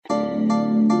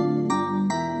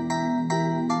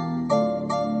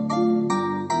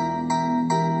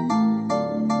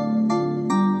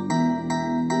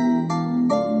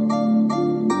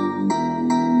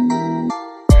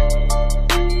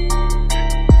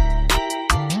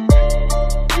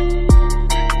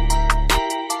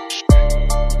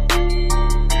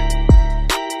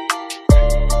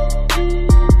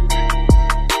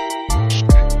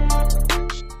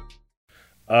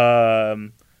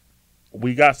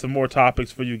got some more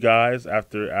topics for you guys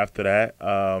after that,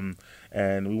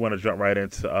 and we want to jump right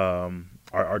into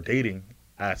our dating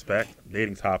aspect,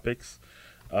 dating topics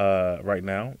right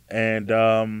now. And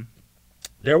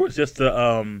there was just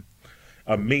a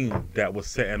meme that was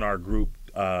sent in our group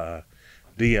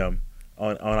DM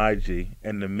on IG,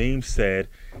 and the meme said,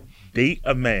 "Date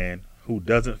a man who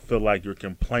doesn't feel like you're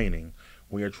complaining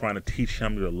when you're trying to teach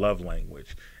him your love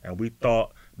language." And we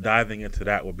thought diving into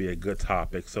that would be a good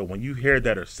topic. So when you hear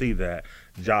that or see that,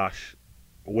 Josh,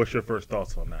 what's your first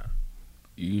thoughts on that?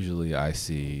 Usually I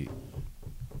see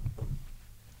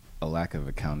a lack of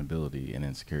accountability and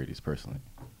insecurities personally.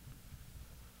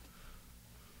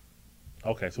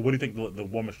 Okay, so what do you think the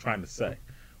woman's trying to say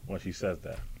when she says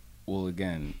that? Well,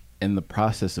 again, in the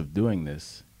process of doing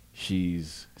this,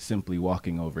 she's simply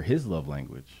walking over his love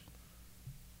language.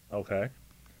 Okay.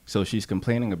 So she's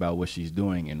complaining about what she's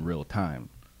doing in real time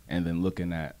and then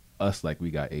looking at us like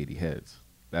we got 80 heads.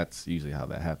 That's usually how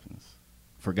that happens.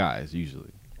 For guys,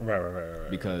 usually. Right.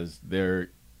 Because they're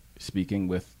speaking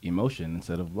with emotion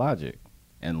instead of logic.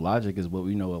 And logic is what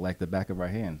we know like the back of our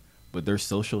hand. But their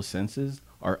social senses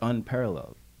are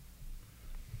unparalleled.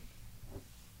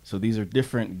 So these are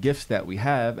different gifts that we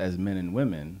have as men and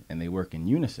women, and they work in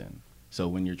unison. So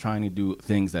when you're trying to do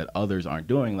things that others aren't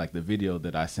doing, like the video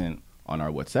that I sent on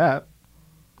our WhatsApp,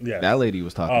 yes. That lady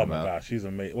was talking about. Oh my gosh, she's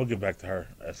amazing. We'll get back to her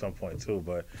at some point too,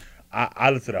 but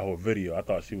I listened to that whole video. I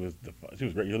thought she was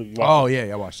great. You watched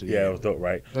I watched it. Yeah, it was dope,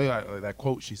 right? That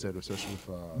quote she said, especially with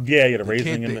the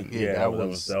raising kid and thing.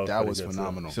 That was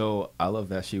phenomenal. So I love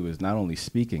that she was not only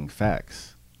speaking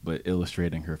facts but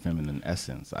illustrating her feminine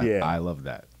essence. I love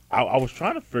that. I was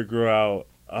trying to figure out,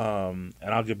 and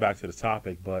I'll get back to the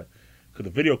topic, but because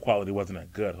the video quality wasn't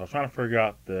that good, so I was trying to figure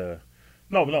out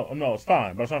no, it's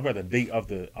fine. But I was trying to figure out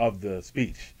the date of the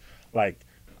speech, like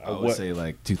I would say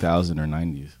like 2000 or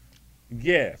 90s.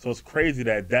 Yeah, so it's crazy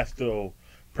that that's still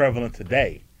prevalent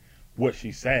today, what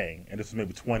she's saying, and this was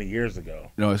maybe 20 years ago.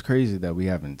 No, it's crazy that we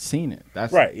haven't seen it.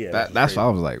 That's right. Yeah, that's why I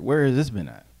was like, where has this been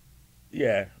at?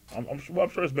 Yeah, I'm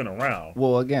sure it's been around.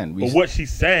 Well, again, but what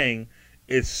she's saying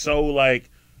is so like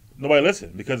nobody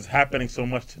listened because it's happening so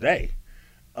much today,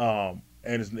 and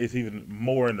it's even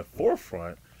more in the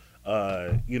forefront.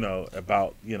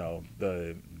 About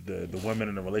the women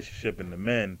in the relationship and the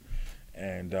men,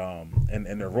 and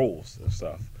their roles and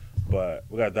stuff. But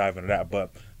we gotta dive into that.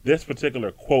 But this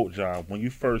particular quote, John, when you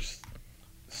first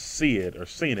see it or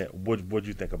seen it, what'd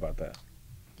you think about that?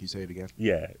 Can you say it again?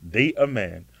 Yeah, date a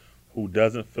man who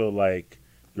doesn't feel like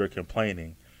you're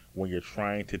complaining when you're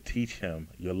trying to teach him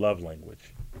your love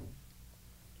language.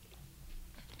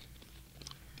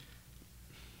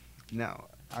 Now,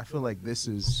 I feel like this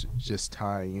is just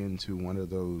tying into one of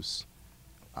those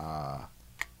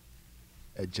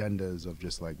agendas of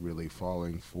just like really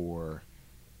falling for,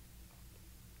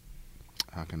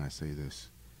 how can I say this?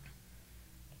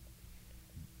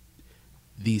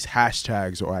 These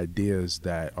hashtags or ideas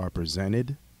that are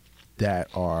presented that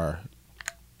are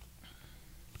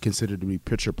considered to be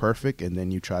picture perfect, and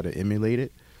then you try to emulate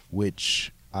it,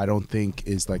 which I don't think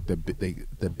is like the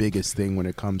biggest thing when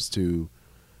it comes to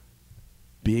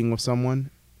being with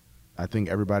someone. I think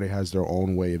everybody has their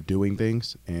own way of doing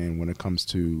things, and when it comes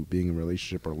to being in a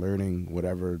relationship or learning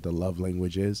whatever the love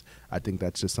language is, I think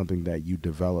that's just something that you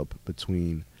develop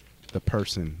between the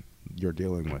person you're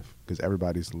dealing with, because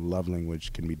everybody's love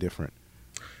language can be different.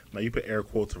 Now, you put air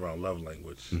quotes around love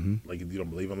language. Mm-hmm. Like, you don't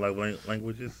believe in love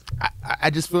languages? I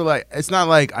just feel like, it's not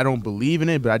like I don't believe in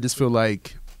it, but I just feel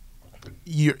like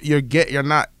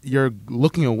you're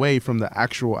looking away from the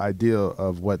actual idea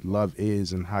of what love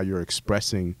is and how you're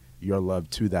expressing your love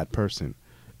to that person.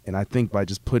 And I think by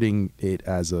just putting it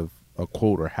as a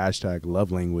quote or hashtag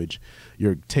love language,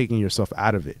 you're taking yourself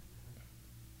out of it.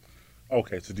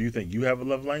 Okay, so do you think you have a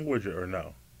love language or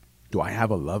no? Do I have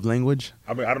a love language?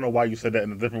 I mean, I don't know why you said that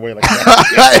in a different way like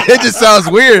that. It just sounds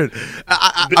weird.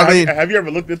 I mean, have you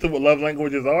ever looked into what love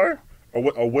languages are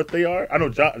or what they are? I know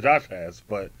Josh has,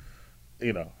 but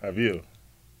have you?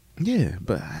 Yeah,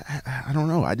 but I don't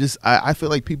know. I feel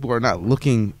like people are not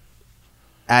looking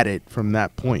at it from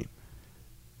that point.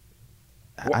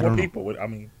 What people? I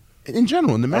mean, in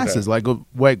general, in the masses, okay.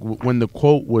 like when the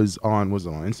quote was it on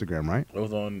Instagram, right? It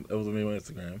was on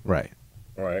Instagram, right?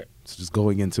 Right. So just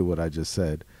going into what I just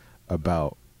said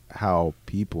about how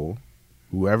people,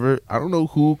 whoever, I don't know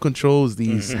who controls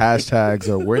these hashtags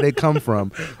or where they come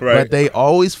from, right. But they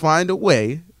always find a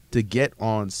way to get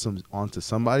onto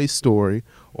somebody's story,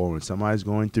 or when somebody's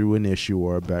going through an issue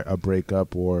or a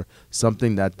breakup or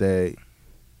something that I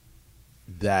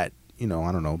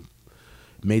don't know,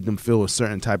 made them feel a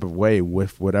certain type of way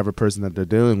with whatever person that they're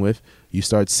dealing with, you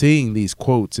start seeing these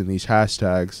quotes and these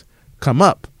hashtags come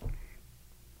up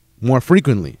more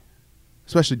frequently,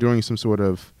 especially during some sort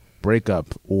of breakup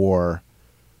or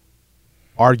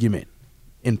argument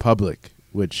in public,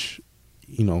 which,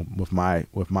 you know, with my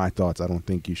thoughts, I don't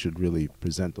think you should really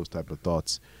present those type of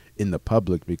thoughts in the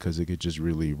public, because it could just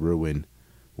really ruin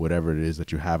whatever it is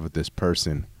that you have with this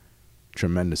person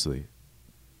tremendously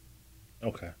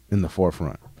Okay. in the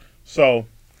forefront. So,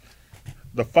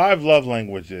 The 5 Love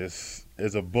Languages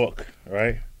is a book,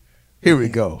 right? Here we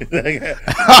go.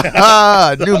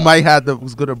 I knew Mike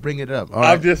was going to bring it up. All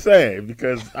right. I'm just saying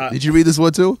because Did you read this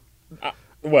one too?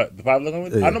 what the 5 love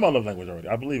languages? Yeah. I know my love language already.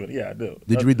 I believe it. Yeah, I do.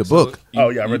 Did you read the book? Oh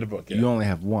yeah, I read the book. Yeah. You only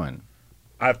have one.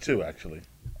 I have 2 actually.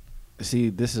 See,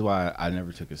 this is why I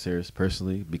never took it serious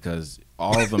personally, because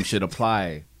all of them should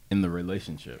apply in the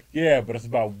relationship. Yeah, but it's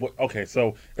about what? Okay,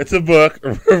 so it's a book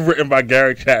written by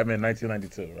Gary Chapman,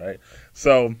 1992, right?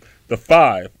 So the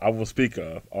 5 I will speak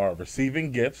of are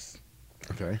receiving gifts,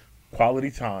 Okay.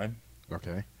 quality time,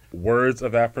 Okay. words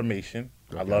of affirmation.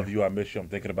 I Okay. love you. I miss you. I'm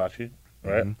thinking about you.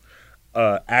 Right.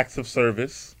 Mhm. Acts of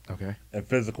service Okay. and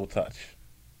physical touch.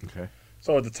 Okay.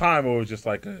 So at the time, it was just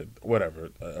like a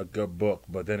good book,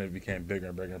 but then it became bigger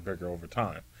and bigger and bigger over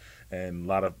time. And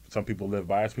some people live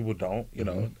by it, some people don't. You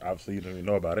know, obviously you don't even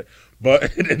know about it, but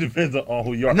it depends on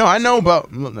who you are. No, I know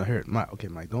about. Look, no, here, Mike. Okay,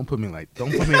 Mike. Don't put me in that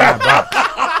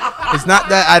box. It's not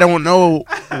that I don't know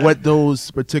what those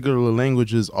particular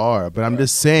languages are, but I'm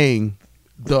just saying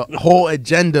the whole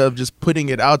agenda of just putting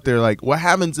it out there. Like, what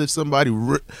happens if what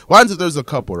happens if there's a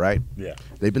couple, right? Yeah.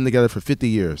 They've been together for 50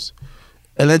 years,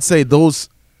 and let's say those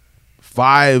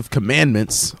 5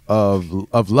 commandments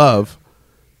of love.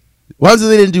 What happens if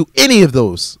they didn't do any of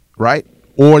those, right?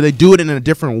 Or they do it in a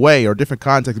different way or different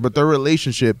context, but their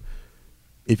relationship,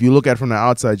 if you look at it from the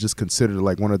outside, just considered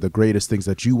like one of the greatest things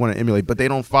that you want to emulate, but they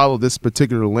don't follow this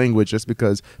particular language just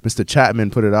because Mr. Chapman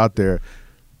put it out there.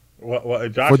 Well,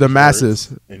 in For the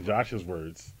masses. in Josh's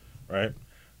words, right?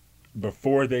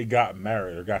 Before they got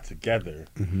married or got together,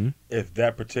 if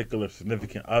that particular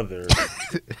significant other,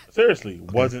 seriously,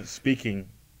 wasn't speaking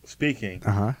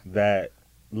Uh-huh. that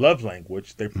love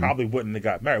language, they probably wouldn't have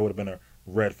got married. It would have been a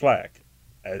red flag,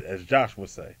 as Josh would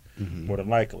say, more than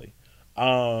likely.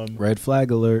 Red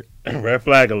flag alert. Red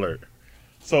flag alert.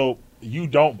 So you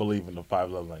don't believe in the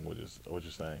 5 love languages, is what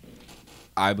you're saying?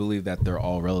 I believe that they're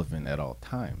all relevant at all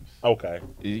times. Okay.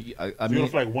 I So you mean, don't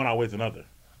feel like one outweighs another.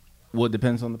 well, it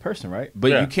depends on the person, right?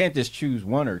 But Yeah. you can't just choose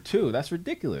one or two. That's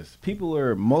ridiculous. People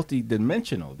are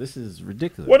multi-dimensional. This is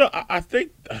ridiculous. Well, no, I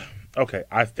think, okay,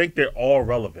 I think they're all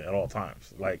relevant at all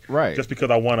times. Like, Right. just because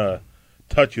I want to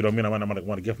touch you don't mean I'm going to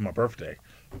want to give for my birthday.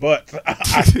 But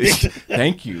I think,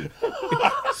 Thank you.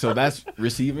 So that's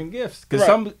receiving gifts, because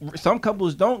Right. some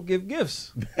couples don't give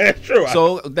gifts. that's true.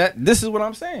 So this is what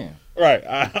I'm saying. Right.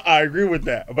 I agree with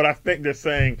that. But I think they're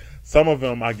saying some of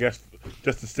them, I guess,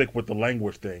 just to stick with the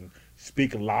language thing,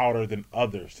 speak louder than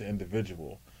others to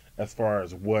individual as far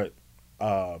as what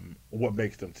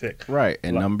makes them tick. Right.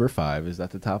 And Like- number 5 is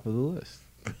at the top of the list.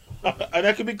 And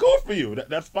that could be cool for you.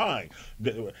 That's fine.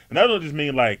 And that don't just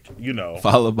mean like, you know.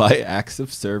 Followed by acts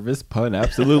of service, pun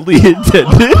absolutely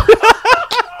intended.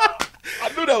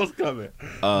 I knew that was coming.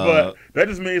 But that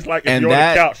just means like if and you're on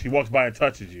that- the couch, he walks by and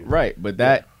touches you. Right. But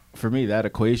that, for me, that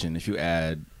equation, if you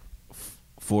add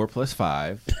 4 plus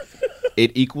 5,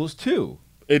 it equals 2.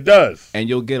 It does. And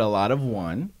you'll get a lot of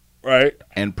 1 Right?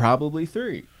 and probably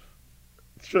 3.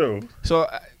 It's true. So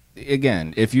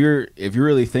again, if you're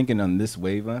really thinking on this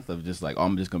wavelength of just like, oh,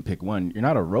 I'm just gonna pick one, you're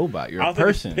not a robot. You're I a don't think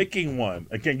it's person. picking one.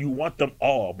 Again, you want them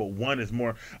all, but one is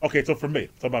more. Okay, so for me,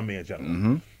 talk about me in general.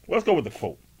 Mm-hmm. Well, let's go with the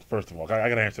quote, first of all. I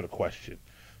got to answer the question.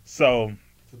 So,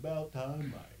 It's about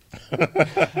time,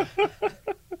 Mike.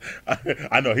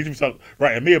 I know he's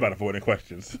writing me about avoiding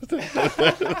questions.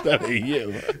 That ain't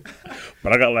you.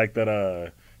 But I got like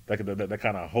that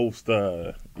kind of host,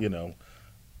 a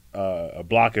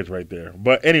blockage right there.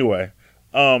 But anyway,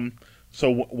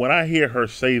 so when I hear her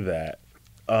say that,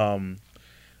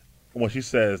 when she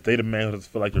says they demand us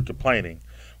feel like you're complaining,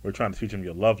 we're trying to teach them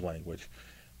your love language,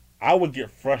 I would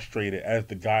get frustrated as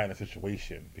the guy in the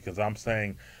situation because I'm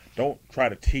saying, don't try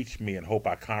to teach me and hope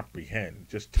I comprehend.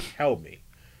 Just tell me.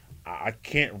 I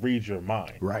can't read your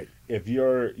mind. Right. If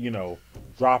you're,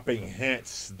 dropping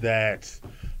hints that,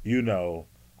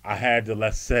 I had to,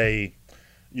 let's say,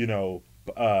 put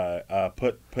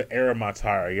air in my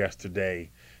tire yesterday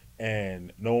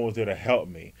and no one was there to help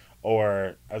me.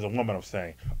 Or as a woman, I'm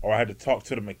saying, or I had to talk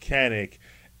to the mechanic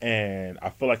and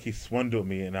I feel like he swindled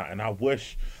me and I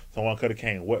wish someone could have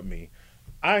came with me.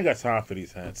 I ain't got time for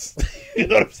these hints. You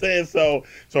know what I'm saying? So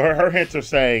her hints are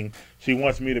saying she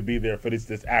wants me to be there for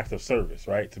this act of service,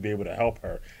 right? To be able to help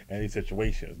her in these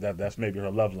situations. That's maybe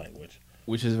her love language.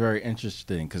 Which is very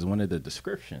interesting because one of the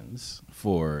descriptions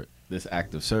for this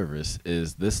act of service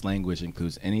is this language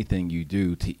includes anything you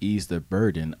do to ease the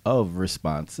burden of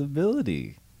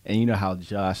responsibility. And you know how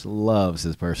Josh loves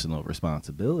his personal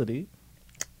responsibility.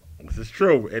 This is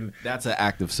true, and That's an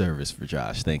act of service for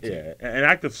Josh. Thank you. yeah, an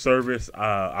act of service,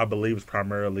 I believe, is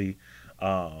primarily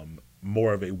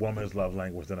more of a woman's love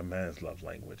language than a man's love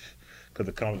language, because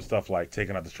it comes to stuff like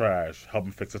taking out the trash,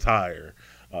 helping fix a tire,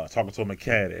 talking to a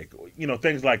mechanic,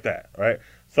 things like that, right?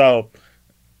 So,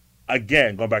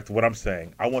 again, going back to what I'm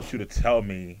saying, I want you to tell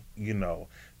me,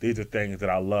 these are things that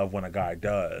I love when a guy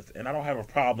does, and I don't have a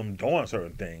problem doing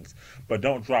certain things, but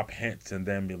don't drop hints and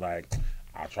then be like,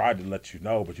 I tried to let you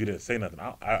know, but you didn't say nothing.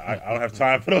 I don't have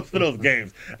time for those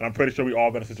games. And I'm pretty sure we all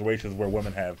been in situations where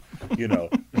women have,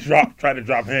 tried to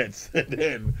drop hints and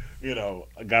then,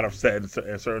 got upset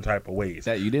in certain type of ways.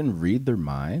 That you didn't read their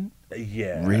mind?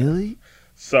 Yeah. Really?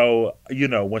 So,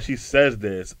 when she says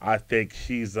this, I think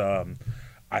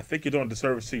I think you're doing a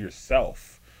disservice to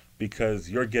yourself because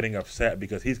you're getting upset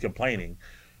because he's complaining.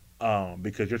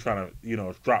 Because you're trying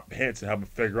to, drop hints and help him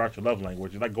figure out your love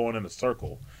language. You're like going in a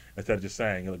circle instead of just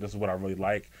saying, this is what I really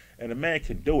like. And a man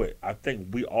can do it. I think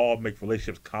we all make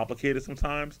relationships complicated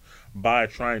sometimes by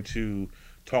trying to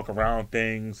talk around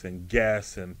things and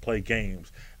guess and play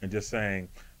games and just saying,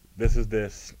 this is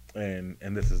this and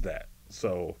this is that.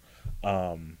 So,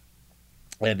 I'm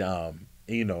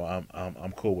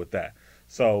cool with that.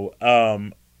 So,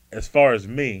 as far as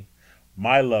me,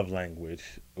 my love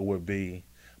language would be,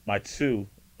 my two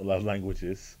love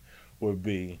languages would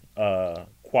be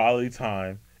quality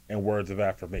time and words of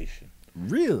affirmation.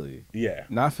 Really? Yeah.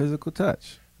 Not physical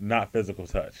touch? Not physical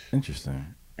touch.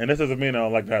 Interesting. And this doesn't mean I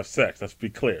don't like to have sex. Let's be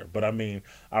clear. But I mean,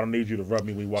 I don't need you to rub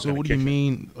me when you walk in the kitchen. So what do you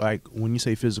mean, like, when you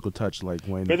say physical touch, like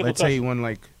when, Physical let's touch. say when,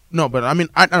 like, no, but I mean,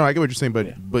 I don't know, I get what you're saying, but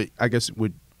Yeah. but I guess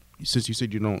since you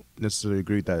said you don't necessarily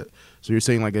agree with that, so you're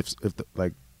saying like if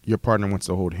like your partner wants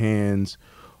to hold hands,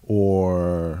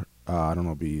 or I don't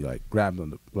know, be like grabbed on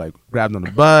the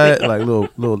butt, like little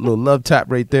love tap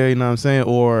right there, you know what I'm saying?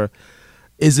 Or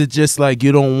is it just like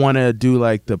you don't want to do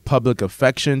like the public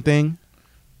affection thing?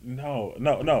 No. I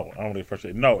don't really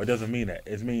frustrate. No, it doesn't mean that.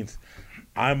 It means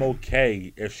I'm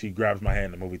okay if she grabs my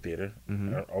hand in the movie theater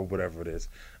or whatever it is.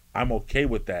 I'm okay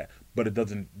with that, but it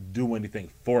doesn't do anything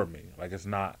for me. Like, it's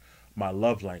not my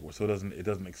love language, so it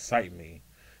doesn't excite me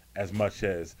as much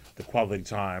as the quality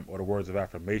time or the words of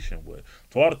affirmation would.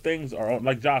 So all the things are,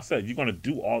 like Josh said, you're going to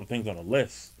do all the things on the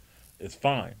list. It's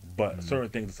fine, but certain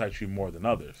things excite you more than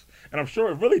others. And I'm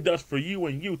sure it really does for you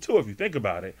and you too if you think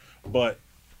about it, but,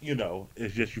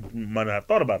 it's just you might not have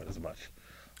thought about it as much.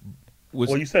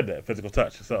 Well, you said that, physical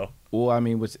touch, so. Well, I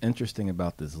mean, what's interesting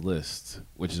about this list,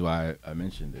 which is why I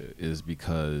mentioned it, is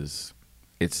because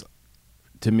it's,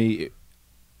 to me,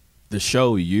 the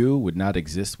show You would not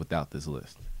exist without this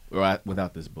list, or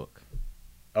without this book.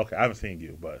 Okay, I haven't seen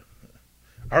You, but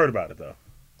I heard about it, though.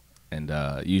 And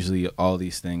usually all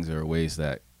these things are ways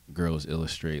that girls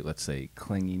illustrate, let's say,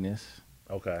 clinginess.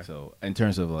 Okay. So in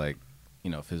terms of like,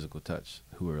 physical touch,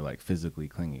 who are like physically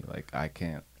clingy, like I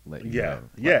can't let you go.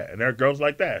 Yeah, and there are girls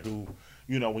like that who,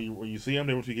 when you see them,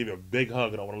 they want you to give you a big hug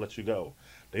and don't want to let you go.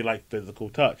 They like physical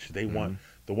touch. They want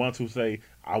the ones who say,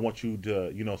 I want you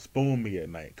to, spoon me at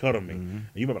night, cuddle me. And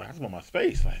you remember, I just want my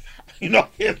space. Like, I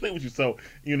can't sleep with you. So,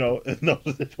 in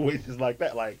those situations like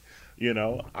that, like,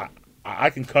 I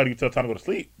can cuddle you till time to go to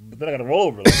sleep, but then I got to roll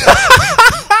over.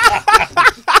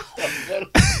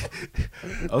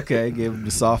 Okay, give him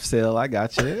the soft sell. I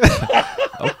got you.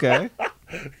 Okay.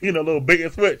 Little bait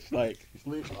and switch. Like, you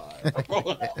sleep.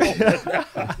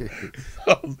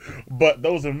 But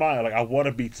those are mine. Like, I want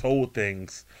to be told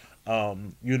things,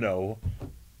 even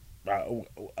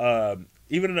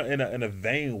in a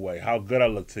vain way, how good I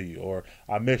look to you, or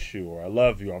I miss you, or I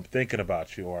love you, or I'm thinking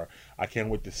about you, or I can't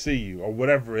wait to see you, or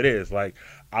whatever it is. Like,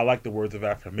 I like the words of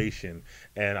affirmation,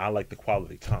 and I like the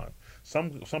quality time.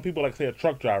 Some people like, say, a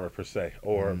truck driver per se,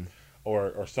 or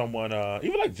someone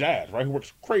even like Jazz, right, who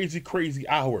works crazy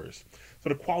hours. So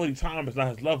the quality time is not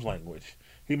his love language.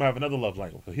 He might have another love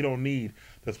language, but he don't need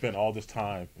to spend all this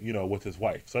time, with his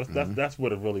wife. So that's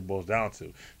what it really boils down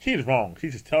to. She's wrong.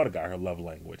 She just tell the guy her love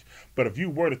language. But if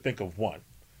you were to think of one,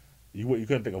 you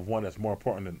couldn't think of one that's more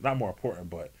important, not more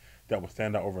important, but that would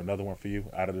stand out over another one for you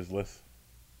out of this list?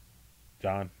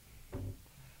 John?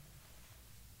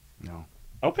 No.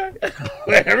 Okay.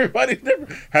 Everybody's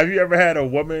different. Have you ever had a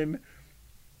woman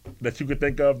that you could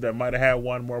think of that might have had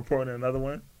one more important than another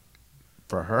one?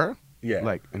 For her? Yeah.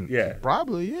 Like, and Yeah.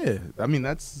 probably, yeah. I mean,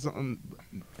 that's something.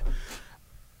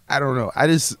 I don't know. I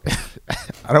just,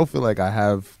 I don't feel like I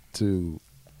have to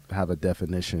have a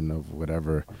definition of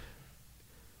whatever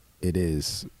it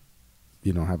is,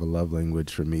 have a love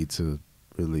language for me to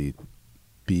really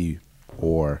be,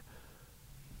 or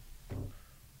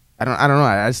I don't know.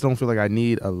 I just don't feel like I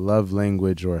need a love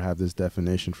language or have this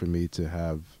definition for me to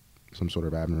have some sort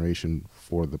of admiration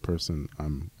for the person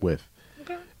I'm with.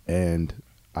 Okay. And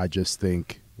I just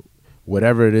think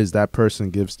whatever it is that person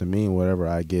gives to me and whatever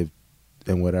I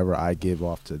give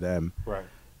off to them Right.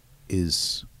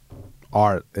 is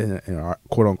our, in our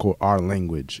quote unquote, our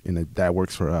language, and that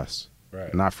works for us.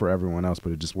 Right. Not for everyone else,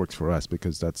 but it just works for us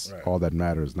because that's Right. all that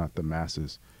matters, not the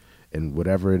masses. And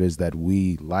whatever it is that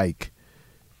we like,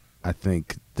 I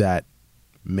think that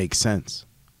makes sense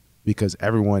because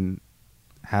everyone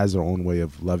has their own way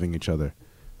of loving each other.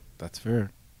 That's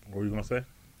fair. What were you gonna say?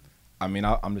 I mean,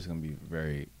 I'm just going to be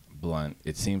very blunt.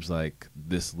 It seems like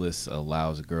this list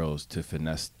allows girls to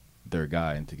finesse their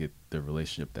guy and to get the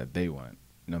relationship that they want,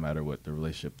 no matter what the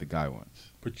relationship the guy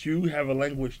wants. But you have a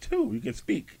language too. You can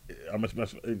speak.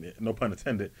 No pun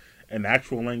intended. An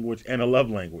actual language and a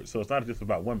love language. So it's not just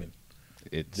about women.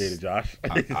 It's Jada Josh.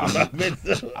 It's about men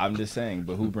too. I'm just saying,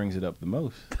 but who brings it up the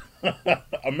most?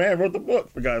 A man wrote the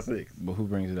book, for God's sakes. But who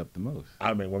brings it up the most?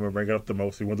 I mean, women bring it up the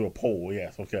most. We went to a poll.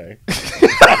 Yes, okay.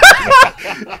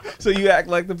 So you act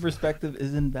like the perspective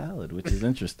is invalid, which is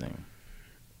interesting.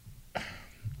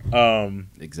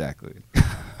 Exactly.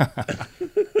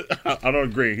 I don't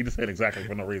agree. He just said exactly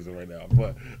for no reason right now.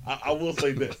 But I will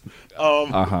say this.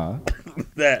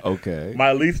 That Okay.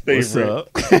 my least favorite.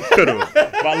 What's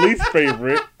up? My least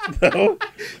favorite, though,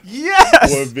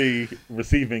 Yes. would be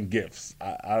receiving gifts.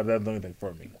 That's the only thing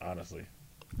for me, honestly.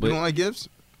 You don't like gifts?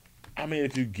 I mean,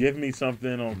 if you give me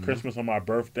something on Christmas on my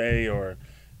birthday, or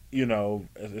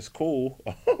it's cool.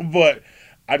 But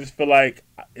I just feel like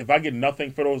if I get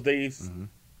nothing for those days,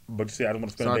 but you see, I don't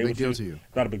want to It's spend not a a day big with deal you. to you.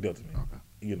 Not a big deal to me. Okay.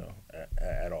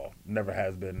 At all. Never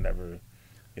has been. Never,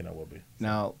 will be.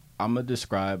 Now, I'm going to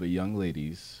describe a young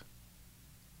lady's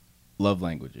love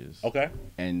languages. Okay.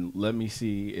 And let me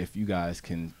see if you guys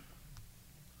can.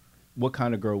 What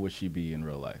kind of girl would she be in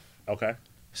real life? Okay.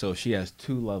 So she has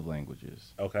two love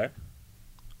languages. Okay.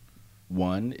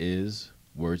 One is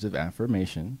words of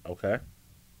affirmation. Okay.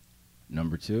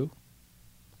 Number two,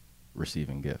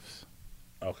 receiving gifts.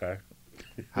 Okay.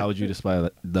 How would you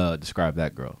describe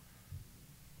that girl?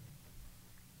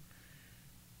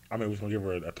 I mean, we're just gonna give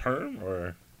her a term,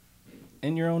 or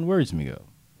In your own words, Migo.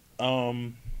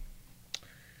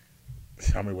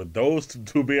 I mean, with those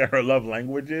two being her love Because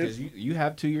languages, you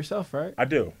have two yourself, right? I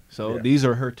do. So Yeah. these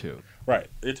are her two. Right.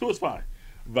 The two is fine.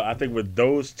 But I think with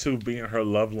those two being her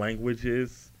love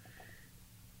languages,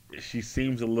 she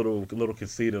seems a little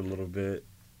conceited a little bit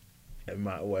in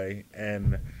my way.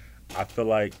 And I feel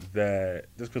like that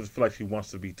just because I feel like she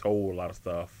wants to be told a lot of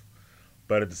stuff,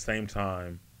 but at the same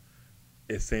time,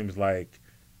 it seems like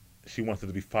she wants it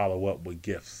to be follow up with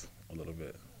gifts a little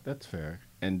bit. That's fair.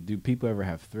 And do people ever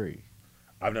have three?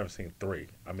 I've never seen three.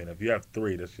 I mean, if you have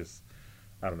three, that's just,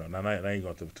 I don't know. Now, I ain't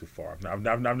going too far. I've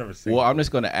never seen. Well, I'm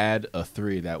just going to add a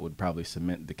three that would probably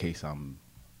cement the case I'm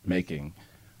making.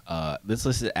 Let's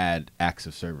just add acts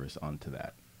of service onto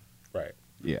that. Right.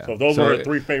 Yeah. So those were her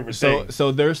three favorite things.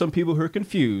 So there are some people who are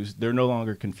confused. They're no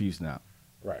longer confused now.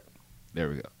 Right. There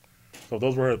we go. So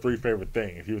those were her three favorite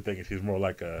things. You were thinking she's more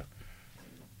like a,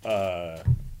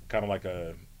 kind of like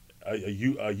a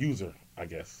user, I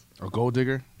guess. A gold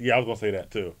digger? Yeah, I was gonna say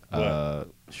that too. But,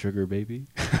 Sugar baby.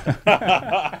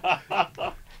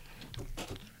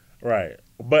 right.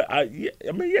 But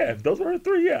if those were her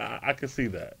three, yeah, I could see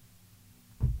that.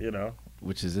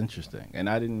 Which is interesting. And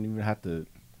I didn't even have to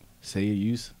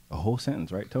use a whole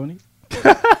sentence, right, Tony?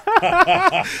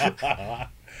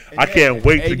 I can't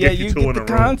wait to get you two in the the room.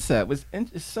 concept.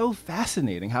 It's so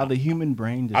fascinating how the human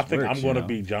brain just I think works, I'm going to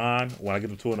be John when I get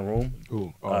the two in the room.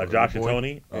 Ooh, Josh and boy?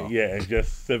 Tony. Oh. Yeah, and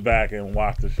just sit back and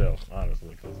watch the show,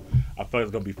 honestly. 'Cause I feel like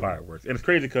it's going to be fireworks. And it's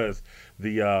crazy because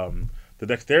the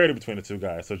dexterity between the two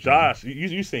guys. So Josh,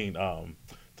 you seen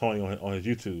Tony on his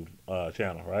YouTube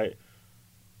channel, right?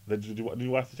 Did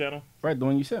you watch the channel? Right, the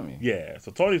one you sent me. Yeah.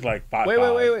 So Tony's like 5'5",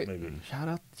 Wait. maybe. Shout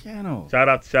out the channel. Shout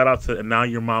out to Now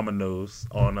Your Mama Knows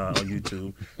on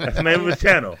YouTube. That's the name of his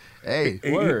channel. Hey,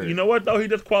 Word. You know what though? He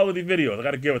does quality videos. I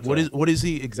got to give it to him. what does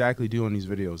he exactly do on these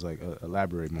videos? Like,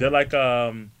 elaborate more. They're like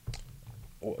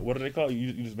what do they call it?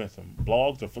 You just mentioned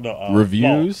blogs or no,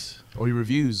 Reviews. Oh, he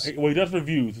reviews. Well, he does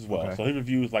reviews as well. Okay. So he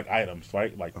reviews like items,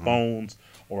 right? Like phones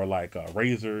or like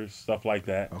razors, stuff like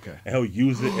that. Okay. And he'll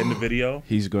use it in the video.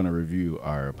 He's going to review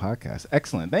our podcast.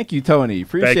 Excellent. Thank you, Tony.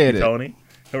 Appreciate Thank it. you, Tony.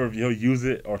 He'll use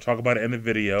it or talk about it in the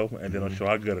video, and then he'll show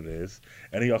how good it is.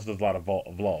 And he also does a lot of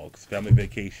vlogs, family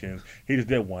vacations. He just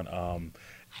did one.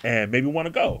 And maybe want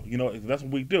to go. You know, that's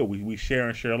what we do. We share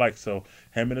and share alike. So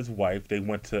him and his wife, they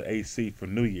went to AC for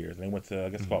New Year's. They went to, I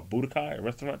guess it's called Budokai, a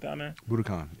restaurant down there.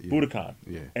 Budokan. Yeah. Budokan.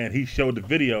 Yeah. And he showed the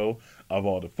video of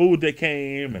all the food that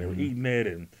came, and they were eating it,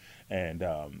 and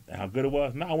how good it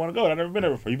was. Now I want to go. I've never been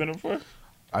there before. You been there before?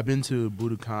 I've been to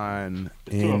Budokan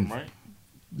Two of them, in. right?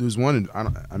 There's one in. I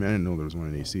didn't know there was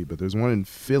one in AC, but there's one in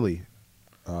Philly.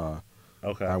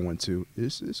 Okay. I went to.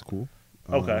 It's cool.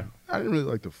 Okay. I didn't really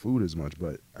like the food as much,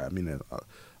 but I mean, I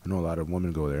know a lot of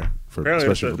women go there for Apparently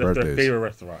especially for that's their birthdays. favorite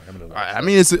restaurant. Him and his wife. I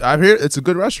mean, I've heard it's a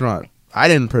good restaurant. I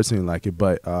didn't personally like it,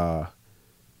 but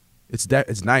it's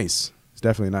nice. It's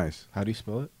definitely nice. How do you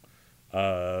spell it?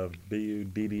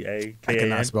 BUDDA. I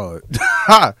cannot spell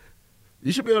it.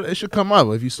 You should be able. It should come up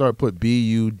if you start put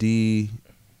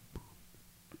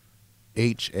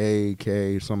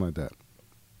BUDHAK something like that.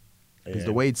 Because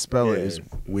the way it spell it is it's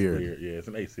weird. Yeah, it's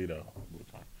an AC though.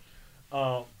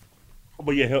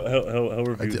 But yeah, he'll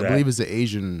review I that. believe it's an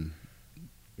Asian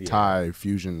Yeah. Thai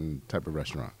fusion type of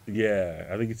restaurant. Yeah,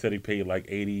 I think he said he paid like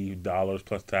 $80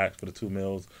 plus tax for the 2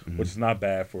 meals, which is not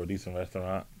bad for a decent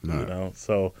restaurant. No. You know,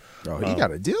 so Oh, he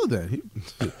got a deal then.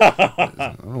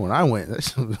 I don't know when I went.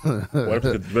 what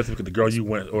if the girl you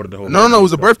went ordered the whole? No, it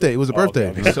was a birthday. It was a Oh, birthday.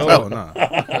 okay. So, So-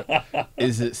 nah.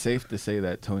 Is it safe to say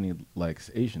that Tony likes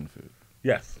Asian food?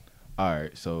 Yes. All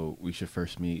right, so we should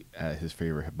first meet at his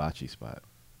favorite hibachi spot.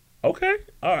 Okay.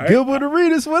 All right. Gilbert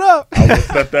Arenas, what up? I will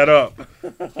set that up.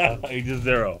 Agent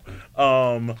Zero.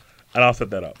 And I'll set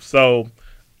that up. So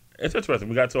it's interesting.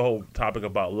 We got to a whole topic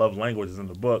about love languages in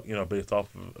the book, you know, based off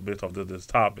of this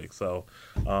topic. So,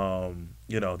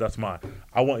 you know, that's mine.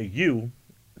 I want you,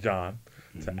 John,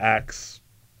 to ask,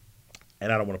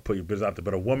 and I don't want to put your business out there,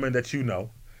 but a woman that you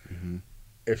know,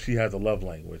 if she has a love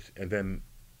language, and then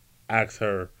ask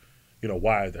her, you know,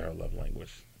 why is that her love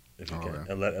language? If you can,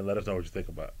 Okay. and let us know what you think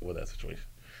about with that situation.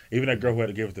 Even that girl who had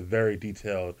to give us a very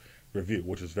detailed review,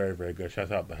 which is very, very good.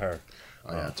 Shout out to her.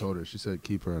 Oh, yeah, I told her. She said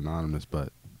keep her anonymous,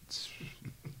 but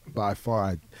by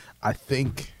far, I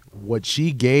think what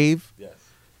she gave, Yes.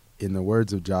 in the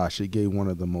words of Josh, she gave one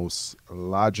of the most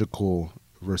logical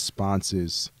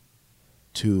responses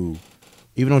to,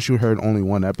 even though she heard only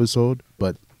one episode,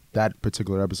 but that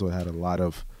particular episode had a lot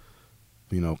of,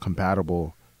 you know,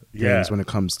 compatible things when it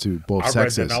comes to both I read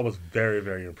sexes. that and I was very,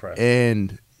 very impressed.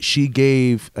 And she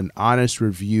gave an honest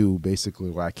review, basically,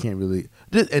 where I can't really.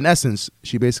 In essence,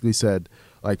 she basically said,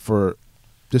 like, for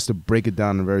just to break it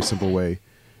down in a very simple way,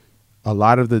 a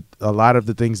lot of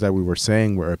the things that we were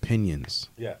saying were opinions,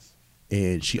 Yes.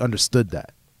 and she understood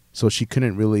that. So she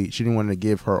didn't want to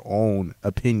give her own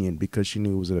opinion because she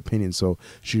knew it was an opinion. So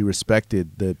she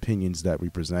respected the opinions that we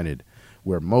presented,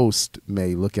 where most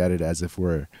may look at it as if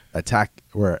we're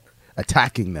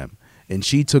attacking them. And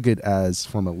she took it as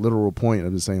from a literal point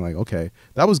of just saying, like, okay,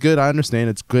 that was good. I understand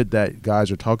it's good that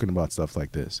guys are talking about stuff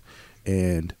like this.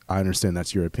 And I understand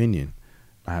that's your opinion.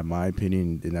 I have my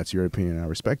opinion, and that's your opinion, and I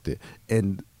respect it.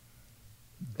 And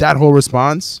that whole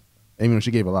response, even though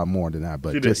she gave a lot more than that,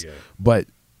 but She did, just yeah. but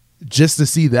just to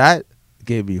see that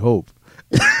gave me hope.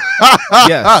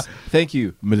 Yes, thank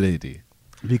you, milady.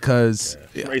 Because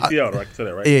From ATL, right? Say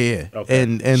that, right? yeah. Okay.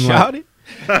 And Shout like,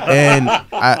 it. and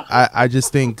I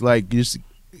just think, like, just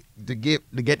to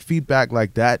get feedback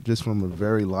like that, just from a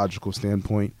very logical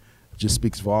standpoint, just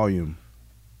speaks volume.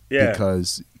 Yeah.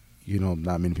 Because, you know,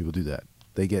 not many people do that.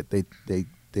 They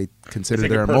consider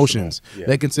take their it personal. emotions. Yeah.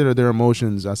 They consider their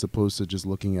emotions as opposed to just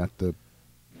looking at the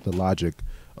logic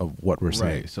of what we're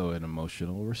saying. Right, so an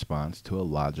emotional response to a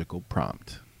logical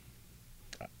prompt.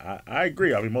 I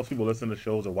agree. I mean, most people listen to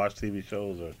shows or watch TV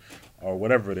shows or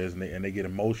whatever it is, and they get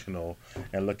emotional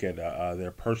and look at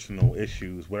their personal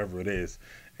issues, whatever it is,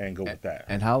 and go with that.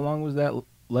 And how long was that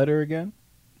letter again?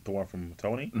 The one from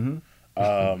Tony, Mm-hmm.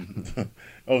 it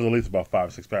was at least about 5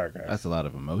 or 6 paragraphs. That's a lot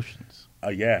of emotions.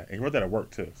 Yeah, and he wrote that at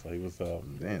work too. So he was.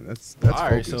 Man, that's All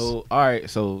right,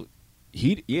 focus. so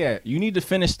you need to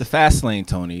finish the fast lane,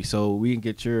 Tony, so we can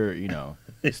get your,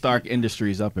 Stark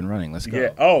Industries up and running. Let's go.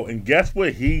 Yeah. Oh, and guess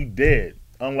what he did?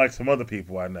 Unlike some other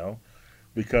people I know,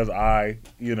 because I,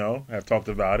 have talked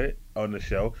about it on the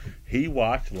show. He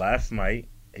watched last night.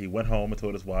 He went home and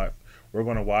told his wife, "We're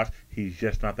going to watch He's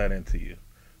Just Not That Into You."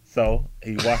 So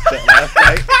he watched that last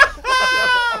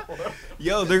night.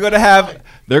 Yo, they're gonna have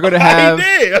He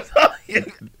did. I'm telling you.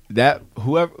 that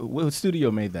whoever what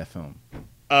studio made that film.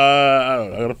 I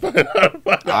don't know. I gotta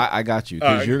find out. I got you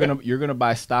because you're gonna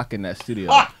buy stock in that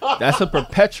studio. That's a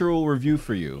perpetual review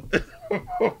for you.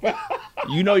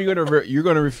 You know you're gonna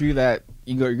review that.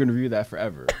 You're gonna review that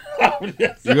forever.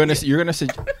 You're gonna say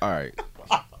all right.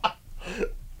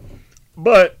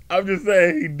 But I'm just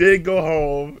saying he did go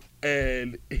home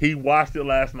and he watched it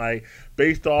last night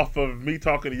based off of me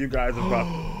talking to you guys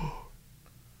about.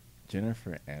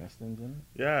 Jennifer Aniston's in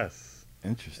it. Yes,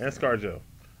 Interesting. and ScarJo.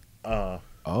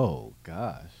 Oh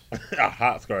gosh. A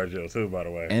hot ScarJo too, by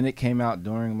the way. And it came out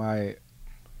during my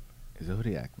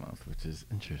Zodiac month, which is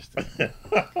interesting.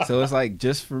 So it's like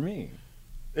just for me.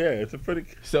 Yeah, it's a pretty.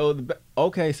 So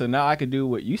okay, so now I could do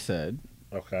what you said.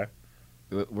 Okay.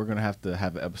 We're gonna have to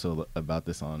have an episode about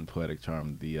this on Poetic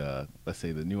Charm. The let's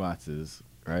say the nuances,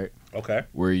 right? Okay.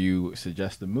 Where you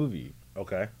suggest a movie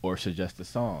Okay. or suggest a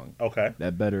song Okay.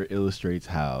 that better illustrates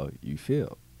how you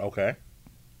feel. Okay.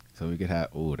 So we could have.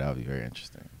 Oh, that would be very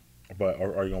interesting. But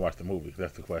are you gonna watch the movie?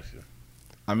 That's the question.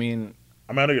 I mean,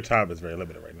 I know your time is very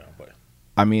limited right now, but.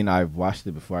 I've watched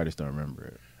it before. I just don't remember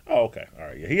it. Oh, okay. All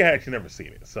right. Yeah, he had actually never seen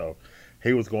it, so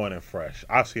he was going in fresh.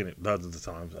 I've seen it dozens of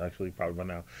times, actually, probably by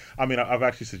now. I mean, I've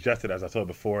actually suggested, as I told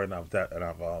before, and I've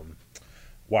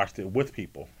watched it with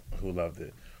people who loved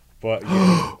it. But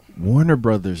yeah. Warner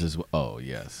Brothers is. Oh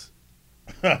yes.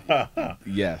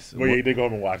 Yes. Well, yeah, he did go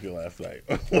home and watch it last night,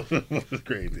 which is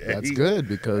crazy. And That's he- good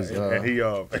because And he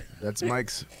that's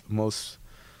Mike's most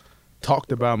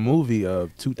talked about movie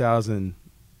of 2000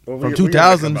 well, from we- we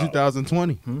 2000 gotta to come out.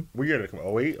 2020. We get it come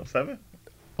 08, 07?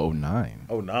 09.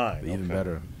 09. Even okay.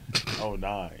 better.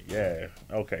 09. Yeah.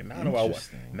 Okay. Now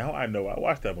Interesting. I know I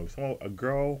watched that movie. A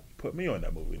girl put me on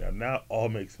that movie. Now it all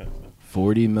makes sense.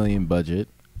 40 million budget,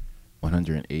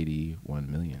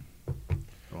 181 million.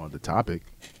 On the topic,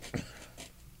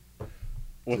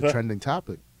 What's it's a that? trending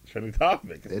topic. Trending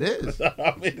topic. It is.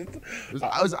 I mean,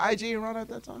 Was IG around at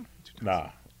that time? nah,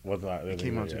 wasn't not. It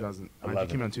came out 2000. IG 11.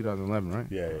 came out in 2011, right?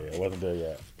 Yeah, it wasn't there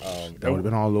yet. That would have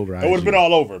been all over. It would have been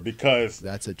all over because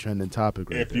That's a trending topic,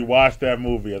 right if there. you watch that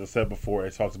movie, as I said before,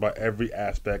 it talks about every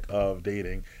aspect of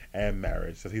dating and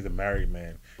marriage. Since he's a married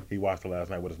man, he watched it last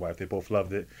night with his wife. They both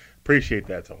loved it. Appreciate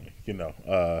that, Tony.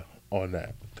 On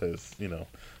that because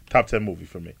top 10 movie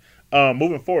for me.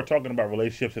 Moving forward, talking about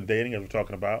relationships and dating, as we're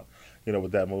talking about,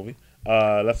 with that movie.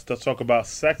 Let's talk about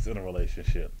sex in a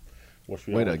relationship.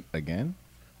 Wait, again?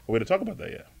 We didn't talk about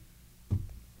that yet.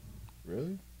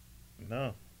 Really?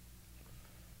 No,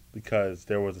 because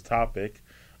there was a topic,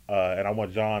 and I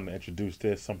want John to introduce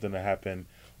this. Something that happened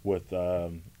with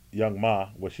Young Ma,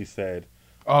 where she said,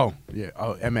 Oh yeah.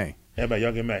 Oh, MA.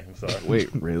 Young M.A. I'm sorry. Wait,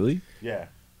 really? Yeah.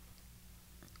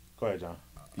 Go ahead, John.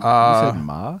 You said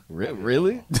Ma?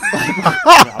 Really?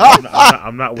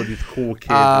 I'm not with these cool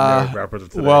kids and their rappers of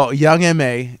today. Well, Young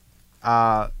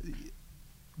Ma.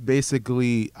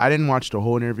 Basically, I didn't watch the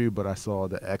whole interview, but I saw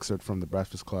the excerpt from the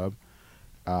Breakfast Club,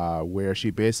 where she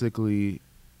basically,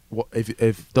 well,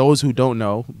 if those who don't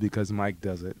know, because Mike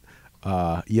does it,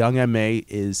 Young Ma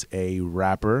is a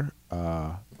rapper,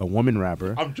 a woman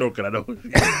rapper, I'm joking. I know.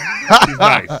 She's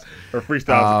nice. Her freestyles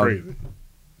are crazy.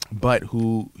 but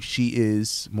who she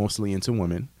is mostly into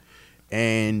women.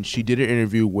 And she did an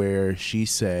interview where she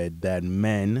said that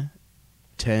men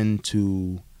tend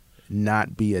to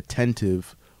not be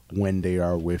attentive when they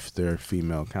are with their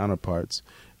female counterparts,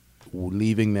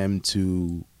 leaving them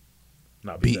to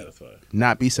Not be satisfied.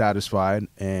 not be satisfied.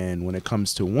 And when it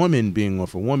comes to women being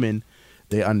with a woman,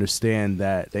 they understand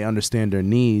their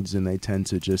needs, and they tend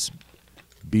to just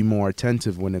be more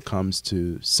attentive when it comes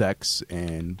to sex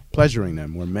and pleasuring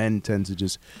them, where men tend to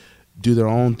just do their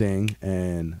own thing,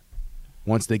 and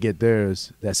once they get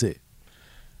theirs, that's it.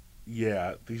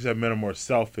 Yeah, these men are more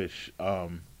selfish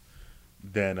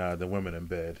than the women in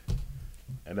bed,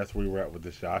 and that's where we were at with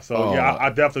this shot. So I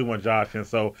definitely want Josh, and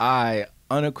so I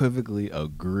unequivocally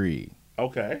agree.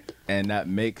 okay, And that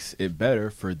makes it better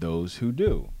for those who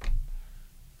do.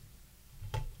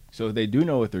 So if they do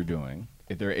know what they're doing,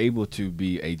 if they're able to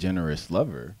be a generous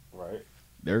lover, right,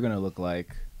 they're gonna look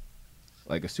like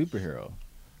a superhero,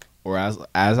 or as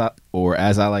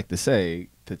I like to say,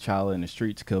 T'Challa in the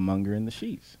streets, Killmonger in the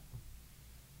sheets.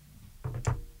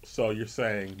 So you're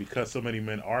saying because so many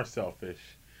men are selfish,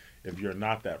 if you're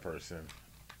not that person,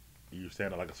 you're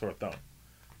standing like a sore thumb.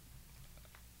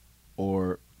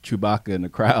 Or Chewbacca in the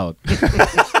crowd.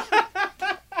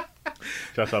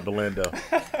 Shouts out to Lando.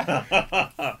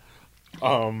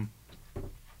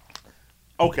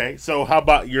 Okay, so how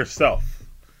about yourself?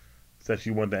 Since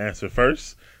you wanted to answer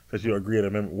first, since you agree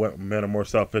that men are more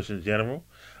selfish in general,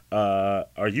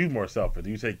 Are you more selfish? Do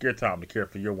you take your time to care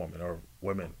for your woman or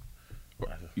women?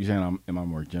 You saying am I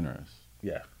more generous?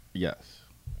 Yeah. Yes.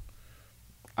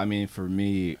 I mean, for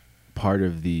me, part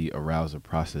of the arousal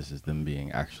process is them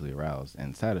being actually aroused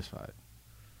and satisfied.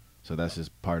 So that's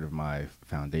just part of my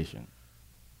foundation.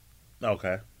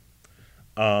 Okay.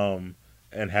 And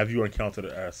have you encountered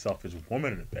a selfish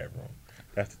woman in the bedroom?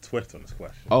 That's the twist on this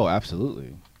question. Oh,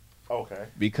 absolutely. Okay.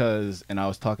 Because, and I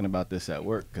was talking about this at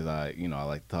work because I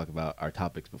like to talk about our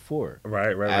topics before,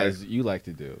 Right. as you like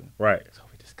to do. Right. So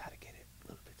we just gotta get it a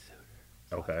little bit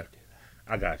sooner. Okay.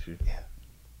 I got you. Yeah.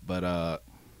 But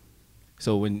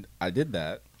so when I did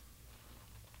that,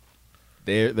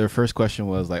 their first question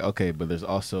was like, okay, but there's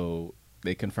also,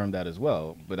 they confirmed that as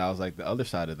well. But I was like, the other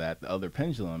side of that, the other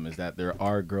pendulum is that there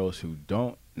are girls who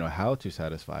don't know how to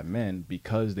satisfy men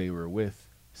because they were with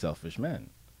selfish men.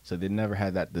 So they never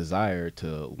had that desire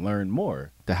to learn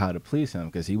more to how to please him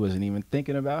because he wasn't even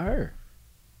thinking about her.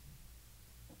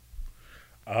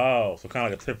 Oh, so kind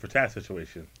of like a tit for tat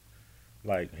situation.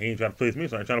 Like he ain't trying to please me,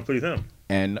 so I ain't trying to please him.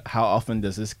 And how often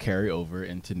does this carry over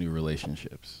into new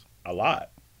relationships? A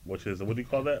lot. Which is, what do you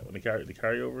call that? When they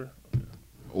carry over?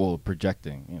 Well,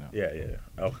 projecting, Yeah.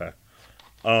 Okay.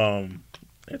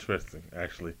 Interesting,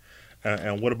 actually.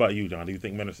 And what about you, John? Do you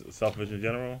think men are selfish in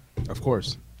general? Of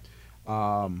course.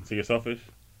 So you're selfish?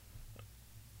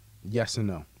 Yes and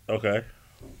no. Okay.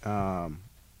 I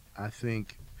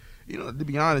think, to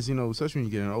be honest, especially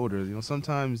when you're getting older,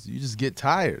 sometimes you just get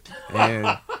tired.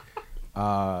 And,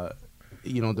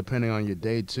 depending on your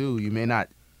day, too, you may not,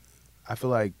 I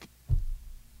feel like,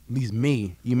 at least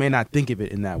me, you may not think of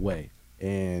it in that way.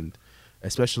 And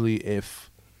especially if,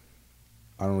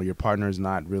 I don't know, your partner is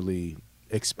not really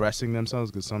expressing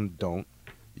themselves, because some don't,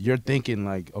 you're thinking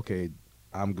like, okay,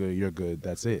 I'm good, you're good,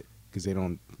 that's it. Because they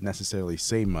don't necessarily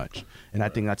say much. And I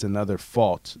think that's another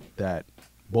fault that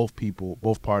both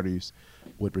parties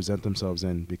would present themselves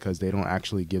in, because they don't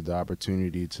actually give the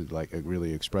opportunity to like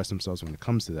really express themselves when it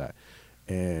comes to that.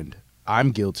 And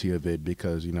I'm guilty of it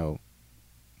because,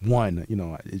 one,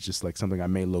 it's just like something I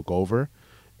may look over.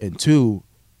 And two,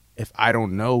 if I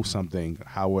don't know something,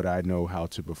 how would I know how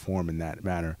to perform in that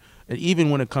manner? And even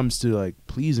when it comes to like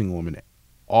pleasing women,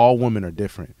 all women are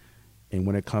different. And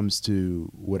when it comes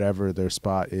to whatever their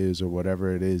spot is or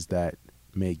whatever it is that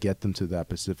may get them to that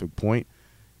specific point,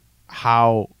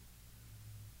 how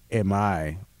am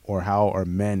I, or how are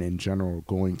men in general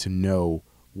going to know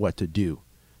what to do?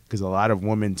 Because a lot of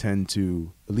women tend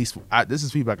to, at least this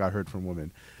is feedback I heard from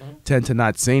women, tend to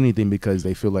not say anything because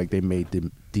they feel like they may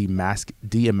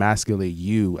de-emasculate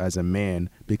you as a man,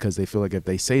 because they feel like if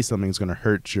they say something, it's going to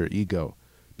hurt your ego.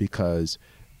 Because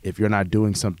if you're not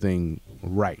doing something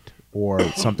right, or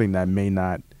something that may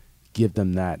not give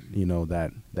them that,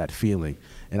 that feeling.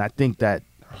 And I think that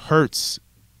hurts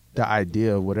the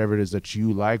idea of whatever it is that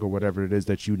you like or whatever it is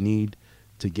that you need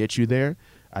to get you there.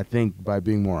 I think by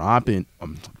being more open,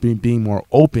 being more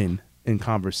open in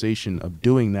conversation of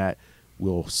doing that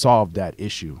will solve that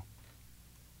issue.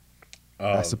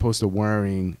 As opposed to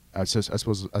worrying, I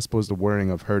suppose the worrying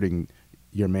of hurting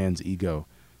your man's ego,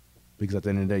 because at the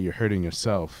end of the day, you're hurting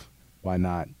yourself by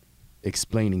not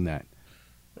explaining that.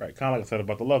 Right, kind of like I said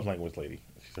about the love language lady.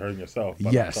 She's hurting herself.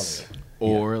 Yes.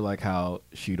 Or like how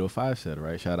Shido 5 said,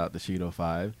 right? Shout out to Shido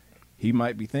 5. He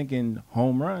might be thinking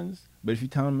home runs, but if you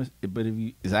tell him,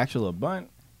 it's actually a bunt,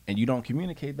 and you don't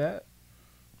communicate that,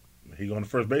 he going to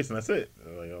first base and that's it.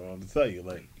 Like, I want to tell you,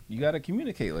 like, you got to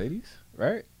communicate, ladies,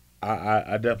 right?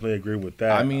 I definitely agree with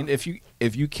that. I mean, if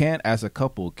you can't as a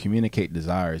couple communicate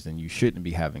desires, then you shouldn't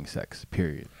be having sex.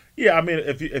 Period. Yeah, I mean,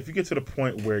 if you get to the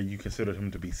point where you consider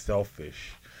him to be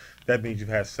selfish, that means you've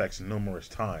had sex numerous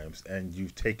times and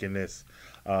you've taken this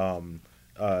to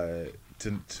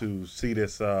see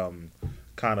this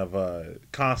kind of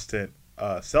constant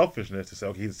selfishness to say,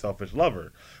 okay, he's a selfish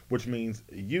lover, which means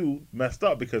you messed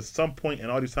up, because some point in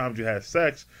all these times you had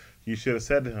sex, you should have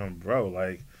said to him, bro,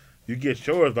 like, you get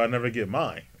yours, but I never get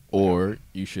mine. Or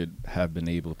you should have been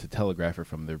able to telegraph it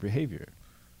from their behavior.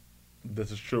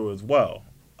 This is true as well.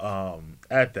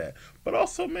 At that, but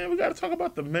also, man, we got to talk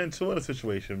about the men too in the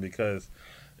situation, because,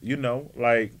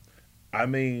 like, I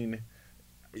mean,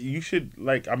 you should,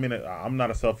 like, I mean, I'm not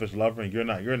a selfish lover, and you're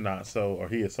not, so, or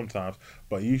he is sometimes,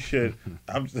 but you should,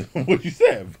 I'm just, what you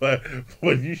said, but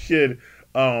you should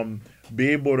be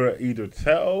able to either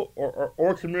tell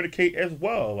or communicate as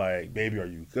well, like, baby, are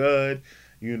you good?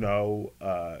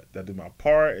 That did my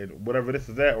part, and whatever this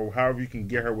is that, or however you can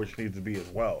get her where she needs to be as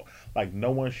well. Like,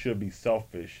 no one should be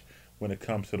selfish when it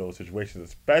comes to those situations,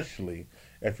 especially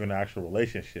if you're in an actual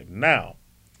relationship. Now,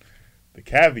 the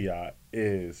caveat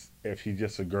is if she's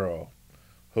just a girl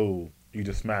who you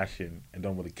just smashing and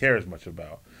don't really care as much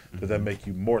about, does that make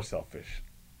you more selfish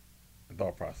in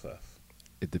thought process?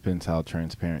 It depends how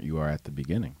transparent you are at the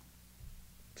beginning.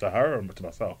 To her or to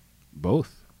myself?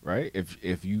 Both, right?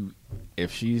 If you're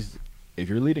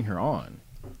leading her on,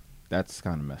 that's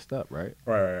kind of messed up, right?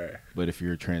 Right. But if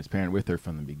you're transparent with her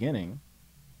from the beginning,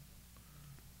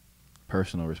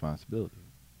 personal responsibility.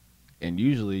 And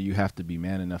usually you have to be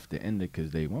man enough to end it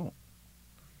because they won't.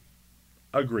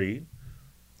 Agreed.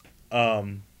 But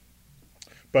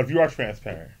if you are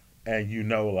transparent and you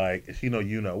know, like, if she know,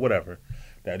 you know, whatever,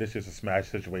 that this is a smash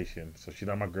situation, so she's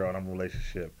not my girl and I'm in a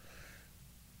relationship,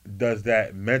 does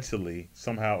that mentally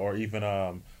somehow or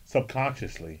even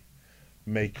subconsciously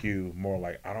make you more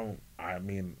like, I'm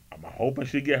hoping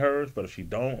she get hers, but if she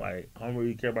don't, like, I don't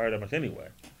really care about her that much anyway?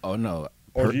 Oh, no.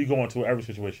 Or do you go into every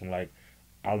situation like,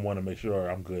 I want to make sure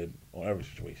I'm good on every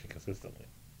situation consistently?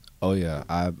 Oh,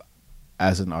 yeah.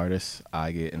 As an artist,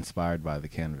 I get inspired by the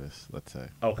canvas, let's say.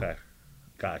 Okay.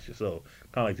 Gotcha. So,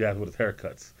 kind of like Jazz with his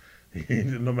haircuts.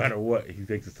 No matter what, he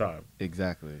takes his time.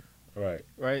 Exactly. Right.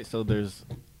 Right? So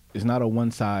it's not a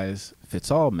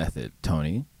one-size-fits-all method,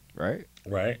 Tony, right?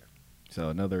 Right. So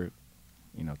another,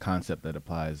 concept that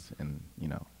applies in,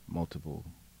 multiple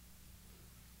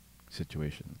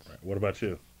situations. Right. What about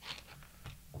you?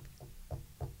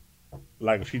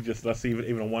 Like, if she just, let's say,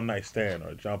 even a one-night stand or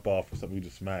a jump off or something you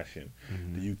just smashing,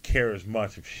 do you care as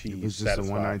much if she's It's just satisfied?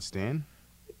 a one-night stand?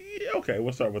 Yeah, okay,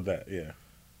 we'll start with that, yeah.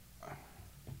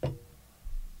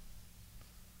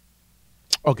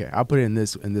 Okay, I'll put it in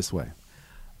this way.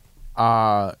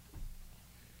 I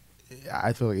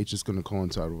feel like it's just going to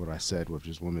coincide with what I said with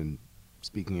just women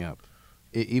speaking up.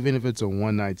 Even if it's a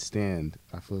one-night stand,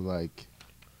 I feel like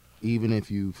even if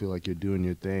you feel like you're doing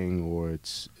your thing or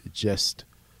it's just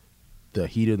the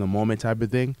heat of the moment type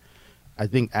of thing, I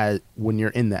think when you're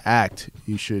in the act,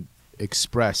 you should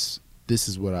express, this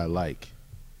is what I like,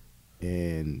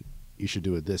 and you should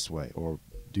do it this way or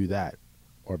do that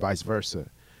or vice versa.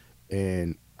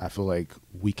 And I feel like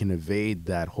we can evade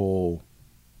that whole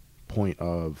point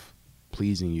of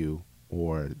pleasing you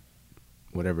or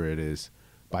whatever it is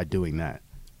by doing that.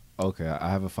 Okay, I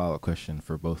have a follow-up question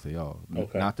for both of y'all.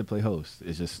 Okay. Not to play host.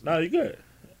 It's just, No, you're good.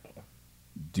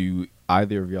 do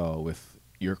either of y'all, with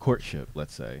your courtship,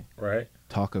 let's say, Right?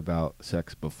 talk about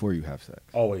sex before you have sex?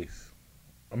 Always.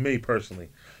 Me, personally.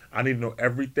 I need to know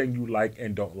everything you like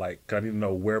and don't like, 'cause I need to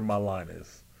know where my line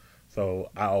is. So,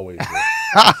 I always do.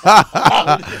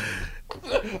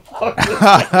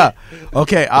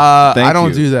 Okay, I don't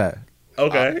you. do that.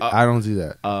 Okay. I don't do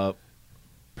that.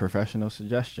 Professional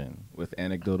suggestion with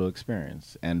anecdotal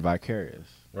experience and vicarious.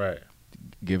 Right.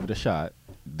 Give it a shot.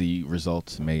 The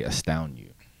results may astound you.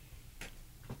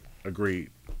 Agreed.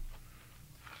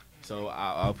 So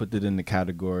I'll put it in the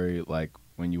category like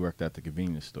when you worked at the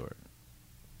convenience store.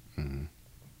 Mhm.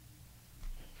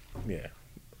 Yeah.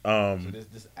 So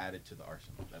this added to the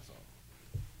arsenal. That's all.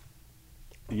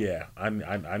 Yeah,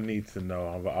 I need to know.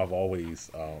 I've always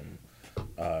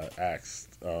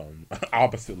asked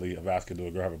oppositely of asking, do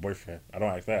a girl have a boyfriend? I don't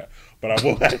ask that, but I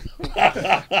will ask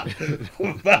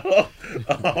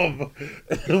about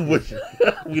which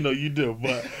you do.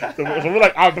 But so we're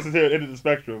like opposites here at the end of the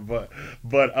spectrum. But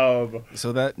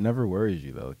So that never worries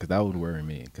you though, because that would worry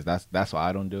me, because that's why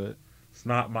I don't do it. it's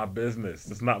not my business.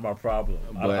 It's not my problem.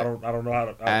 I But don't know how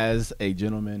to. As a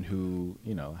gentleman who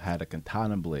had a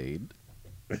katana blade,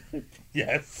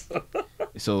 Yes.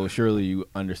 so surely you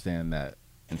understand that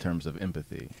in terms of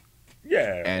empathy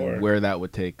Yeah. and where that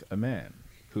would take a man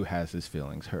who has his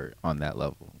feelings hurt on that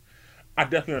level. I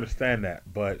definitely understand that,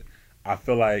 but I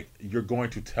feel like you're going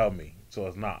to tell me, so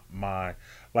it's not my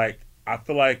I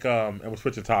feel like and we're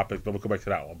switching topics, but we'll go back to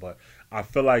that one. But I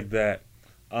feel like that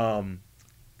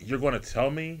you're going to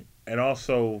tell me, and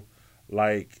also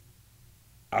I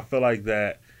feel like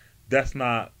that's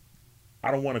not.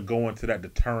 I don't want to go into that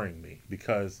deterring me,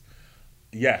 because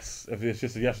yes, if it's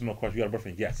just a yes or no question, you got a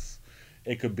boyfriend? Yes,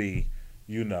 it could be,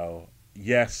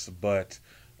 yes, but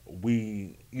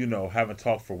we, haven't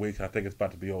talked for weeks. I think it's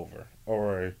about to be over.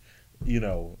 Or,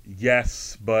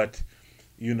 yes, but,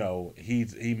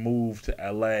 he moved to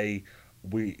LA.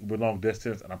 We're long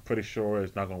distance, and I'm pretty sure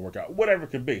it's not going to work out. Whatever it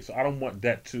could be. So I don't want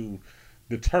that to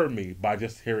deter me by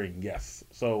just hearing yes.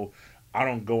 So I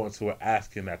don't go into it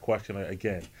asking that question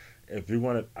again. If you're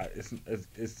going to,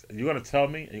 you're going to tell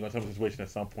me, and you're going to tell me the situation at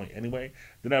some point anyway.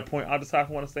 Then at that point, I'll decide if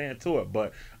I want to stay into it.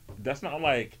 But that's not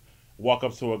like walk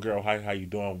up to a girl, hi, how you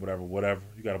doing, whatever.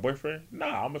 You got a boyfriend?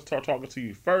 Nah, I'm going to start talking to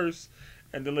you first,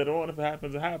 and then later on, if it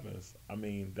happens, it happens. I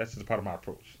mean, that's just part of my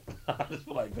approach. I just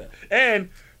feel like that. And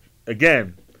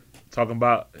again, talking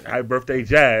about happy birthday,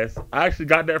 Jazz. I actually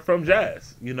got that from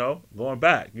Jazz. Going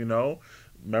back.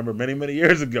 Remember many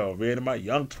years ago, being in my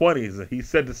young 20s, and he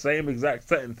said the same exact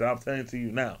sentence that I'm saying to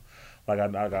you now. Like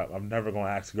I'm never gonna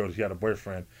ask a girl if she had a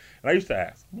boyfriend, and I used to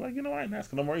ask. I'm like, I ain't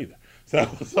asking no more either.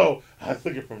 So I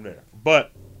took it from there.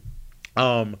 But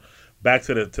back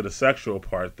to the sexual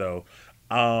part though,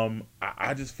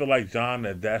 I just feel like, John,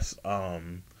 that's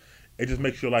it just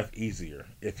makes your life easier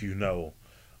if you know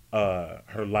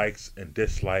her likes and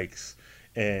dislikes,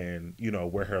 and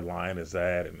where her line is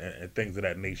at, and things of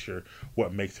that nature.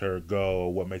 What makes her go?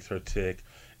 What makes her tick?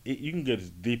 You can get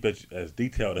as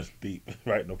detailed as deep,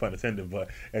 right? No pun intended, but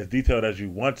as detailed as you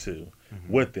want to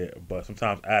with it. But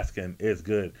sometimes asking is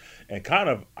good. And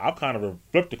I'll kind of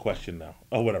flip the question now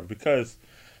or whatever, because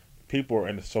people are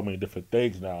into so many different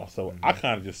things now. So I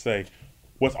kind of just say,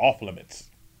 what's off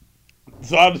limits?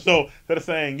 So instead of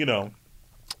saying,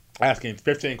 asking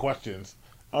 15 questions,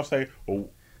 I'll say,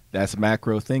 well, that's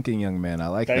macro thinking, young man. I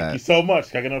like that. Thank you so much.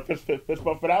 Can I get another fist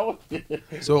bump for that one?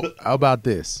 So how about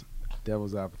this?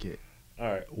 Devil's advocate.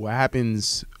 All right. What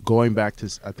happens going back to,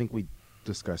 I think we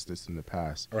discussed this in the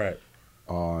past, Right.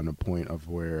 on a point of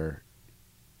where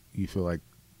you feel like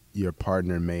your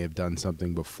partner may have done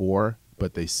something before,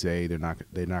 but they say they're not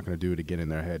going to do it again in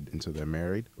their head until they're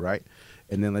married, right?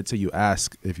 And then let's say you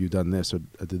ask if you've done this or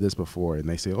did this before, and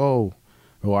they say,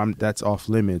 that's off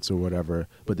limits or whatever.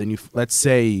 But then let's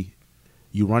say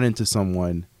you run into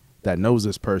someone that knows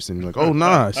this person. You're like, oh,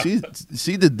 nah, she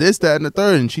did this, that, and the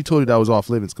third, and she told you that was off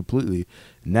limits completely.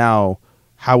 Now,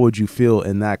 how would you feel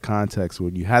in that context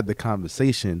when you had the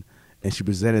conversation and she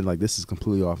presented like, this is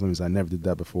completely off limits, I never did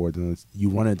that before? Then you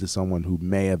run into someone who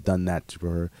may have done that to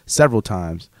her several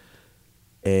times,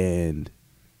 and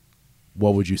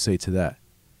what would you say to that?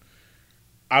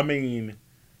 I mean,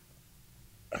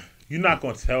 you're not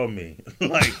going to tell me,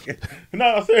 no,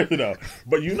 seriously though,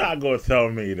 but you're not going to tell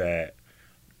me that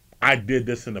I did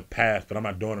this in the past, but I'm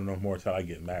not doing it no more until I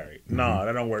get married. No,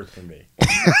 that don't work for me.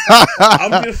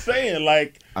 I'm just saying,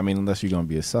 I mean, unless you're gonna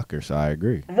be a sucker, so I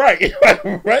agree. Right.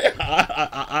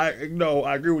 I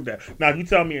agree with that. Now, if you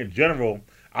tell me in general,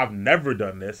 I've never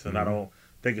done this, and I don't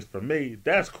think it's for me,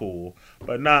 that's cool.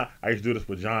 But I used to do this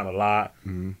with John a lot,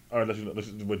 or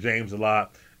with James a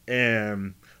lot,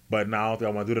 but now I don't think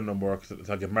I want to do that no more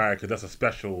until I get married, because that's a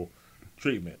special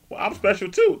treatment. Well, I'm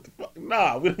special too.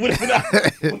 Nah, we're not doing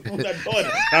it.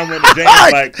 I remember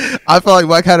James I felt like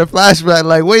Mike had a flashback.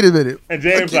 Like, wait a minute. And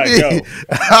James you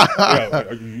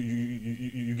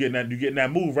getting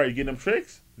that move right? You getting them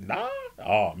tricks? Nah.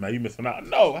 Oh man, you missing out.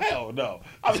 No, hell no.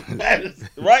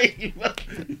 Right?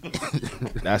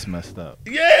 That's messed up.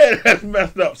 Yeah, that's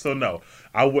messed up. So no,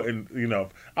 I wouldn't.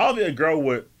 I don't think a girl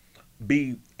would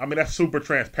be. I mean, that's super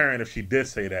transparent if she did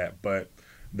say that, but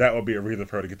that would be a reason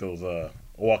for her to get those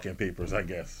walk-in papers, I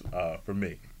guess, for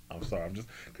me. I'm sorry. I'm just,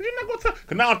 because you're not going to tell.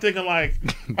 Because now I'm thinking like,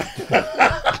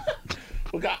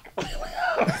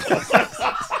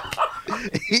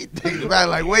 he thinks back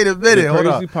like, wait a minute, hold on.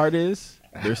 The crazy part is,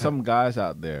 there's some guys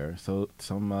out there,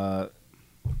 some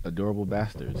adorable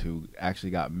bastards who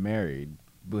actually got married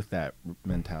with that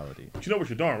mentality. But you know what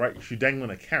you're doing, right? She's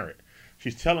dangling a carrot.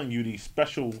 She's telling you these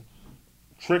special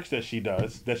tricks that she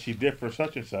did for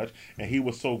such and such, and he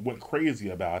went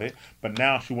crazy about it, but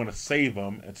now she want to save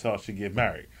him until she get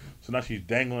married. So now she's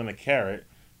dangling a carrot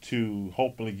to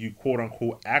hopefully you quote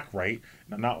unquote act right.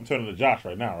 Now I'm turning to Josh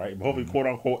right now, right? But hopefully quote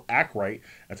unquote act right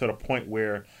until the point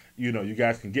where you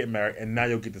guys can get married, and now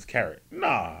you'll get this carrot.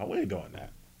 Nah, we ain't doing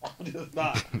that. I'm just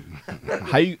not.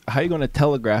 How you gonna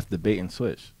telegraph the bait and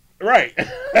switch? Right.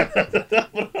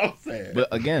 That's what I'm saying. But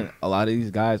again, a lot of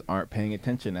these guys aren't paying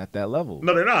attention at that level.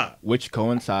 No, they're not. Which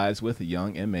coincides with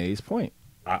young MA's point.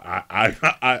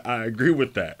 I agree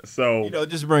with that. So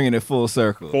just bringing it full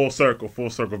circle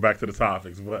back to the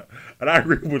topics. And I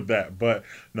agree with that. But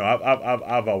no,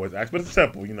 I've always asked. But it's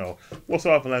simple. What's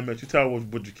off limits? You tell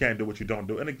what you can do, what you don't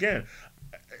do. And again,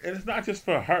 it's not just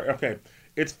for her. Okay,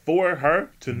 it's for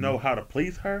her to know how to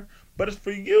please her, but it's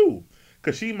for you.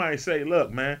 Because she might say,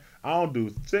 look, man, I don't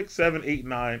do 6, 7, 8,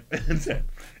 9, and 10.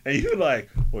 And you're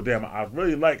like, well, damn, I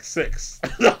really like 6.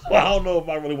 I don't know if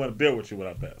I really want to deal with you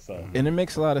without that. So. And it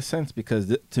makes a lot of sense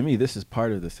because, to me, this is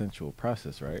part of the sensual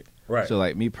process, right? Right. So,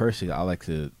 like, me personally, I like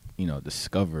to,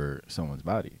 discover someone's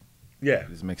body. Yeah.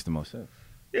 This makes the most sense.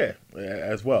 Yeah,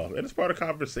 as well. And it's part of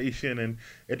conversation. And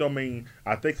it don't mean,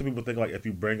 I think some people think, like, if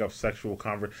you bring up sexual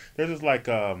conversation, there's just, like,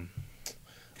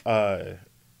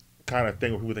 kind of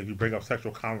thing where people think you bring up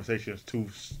sexual conversations too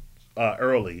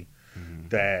early,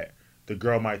 that the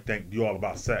girl might think you're all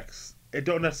about sex. It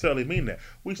don't necessarily mean that.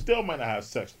 We still might not have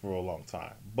sex for a long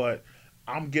time, but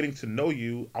I'm getting to know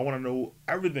you. I want to know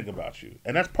everything about you,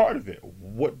 and that's part of it.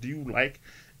 What do you like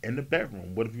in the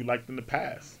bedroom? What have you liked in the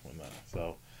past?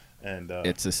 So, and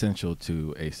It's essential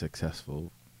to a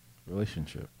successful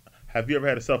relationship. have you ever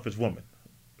had a selfish woman?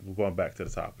 We're going back to the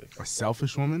topics. A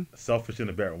selfish woman? Selfish in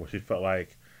the bedroom, where she felt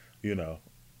like, you know,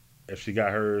 if she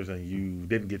got hers and you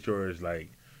didn't get yours,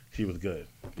 like she was good.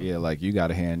 Yeah, like you got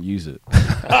a hand, use it.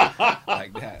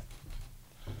 Like that.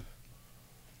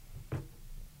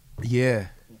 Yeah.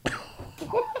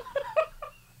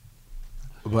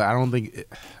 But I don't think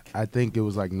I think it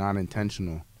was like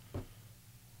non-intentional.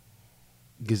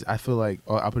 Because I feel like,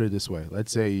 I'll put it this way.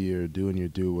 Let's say you're doing your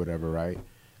do whatever, right?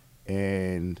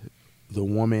 And the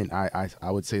woman, I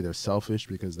would say they're selfish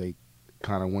because they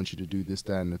kind of want you to do this,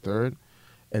 that, and the third.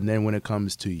 And then when it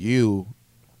comes to you,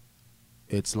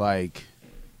 it's like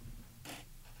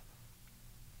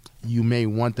you may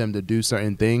want them to do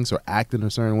certain things or act in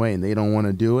a certain way and they don't want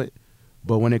to do it.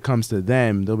 But when it comes to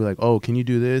them, they'll be like, oh, can you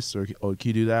do this? Or oh, can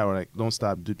you do that? Or like, don't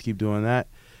stop, keep doing that.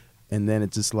 And then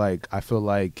it's just like, I feel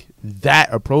like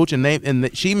that approach, and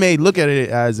she may look at it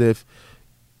as if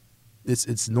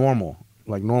it's normal,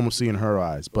 like normalcy in her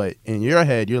eyes. But in your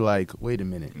head, you're like, wait a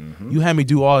minute, you had me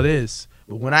do all this,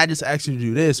 but when I just asked you to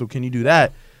do this, or can you do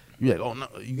that? You're like, oh no,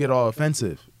 you get all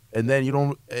offensive. And then you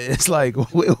don't. It's like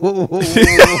we're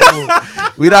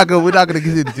not gonna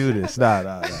continue to do this.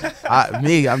 Nah.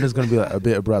 I'm just gonna be like, a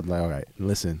bit abrupt. Like, all right,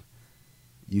 listen,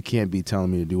 you can't be telling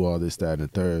me to do all this, that, and the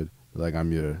third. Like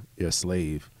I'm your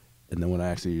slave. And then when I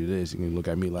ask you to do this, you can look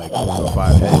at me like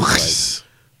 5 heads. Like,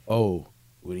 oh,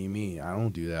 what do you mean? I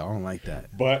don't do that. I don't like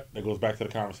that. But that goes back to the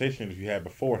conversation if you had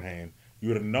beforehand, you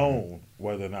would have known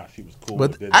whether or not she was cool.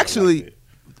 But or didn't actually, like it.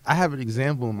 I have an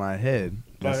example in my head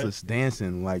that's just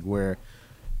dancing, like where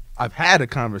I've had a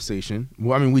conversation.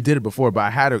 Well, I mean, we did it before,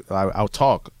 but I'll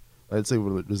talk. Let's say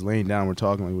we're just laying down, we're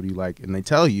talking, like, what do you like? And they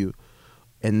tell you,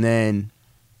 and then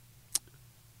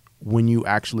when you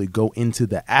actually go into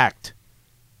the act,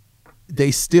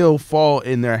 they still fall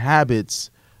in their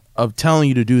habits of telling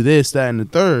you to do this, that, and the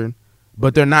third,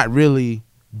 but they're not really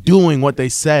doing what they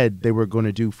said they were going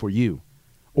to do for you,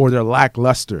 or they're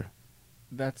lackluster.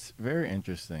 That's very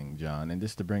interesting, John. And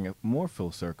just to bring it more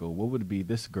full circle, what would be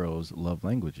this girl's love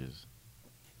languages?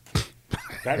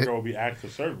 That girl would be acts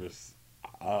of service,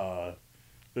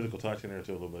 physical touch in there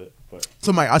too a little bit. But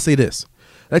So, Mike, I'll say this.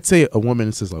 Let's say a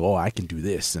woman says, like, oh, I can do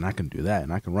this, and I can do that,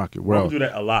 and I can rock your world. women do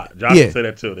that a lot. Josh Yeah. would say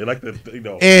that too. They like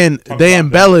to, And talk they about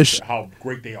embellish. how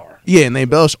great they are. Yeah, and they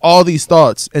embellish all these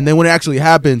thoughts, and then when it actually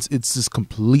happens, it's just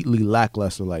completely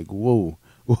lackluster. Like, whoa,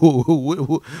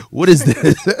 what is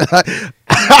this?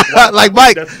 Like,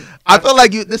 Mike, I feel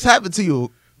like this happened to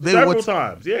you Several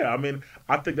times. Yeah, I mean,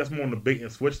 I think that's more on the bait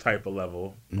and switch type of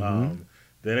level than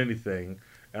anything.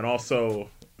 And also,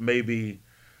 maybe,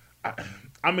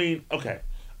 I mean, okay,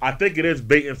 I think it is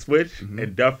bait and switch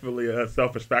and definitely a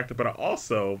selfish factor, but I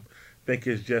also think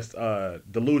it's just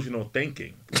delusional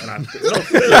thinking. And no,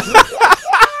 seriously.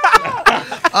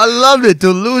 I loved it.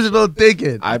 Delusional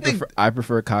thinking. I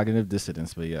prefer cognitive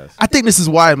dissonance, but yes. I think this is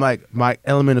why my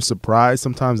element of surprise,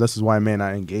 sometimes this is why I may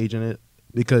not engage in it,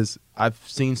 because I've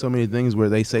seen so many things where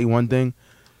they say one thing,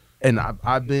 and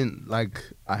I've been like,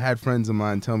 I had friends of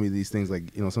mine tell me these things,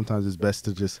 like, you know, sometimes it's best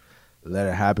to just let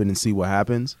it happen and see what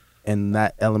happens. And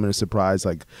that element of surprise,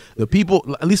 like the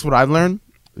people, at least what I've learned,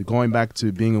 going back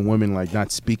to being a woman, like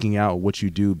not speaking out what you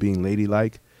do, being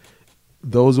ladylike,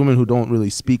 those women who don't really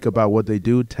speak about what they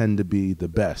do tend to be the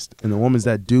best. And the women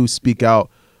that do speak out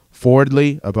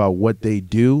forwardly about what they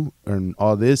do and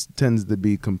all this tends to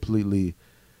be completely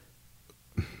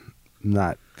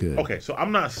not good. Okay, so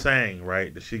I'm not saying,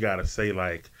 right, that she got to say,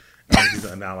 like, I'm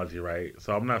using an analogy, right?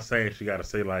 So I'm not saying she got to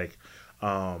say, like,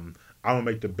 I'm going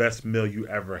to make the best meal you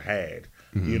ever had.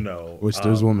 You know, which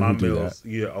there's women my who do meals, that.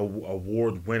 yeah,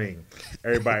 award winning.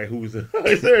 Everybody who's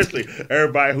seriously,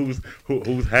 everybody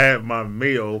who's had my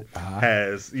meal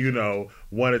has, you know,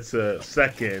 wanted to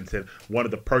seconds and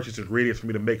wanted to purchase ingredients for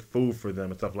me to make food for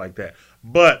them and stuff like that.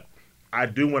 But I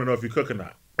do want to know if you cook or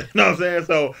not. You know what I'm saying?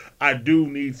 So I do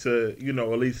need to, you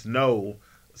know, at least know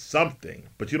something.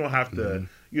 But you don't have to,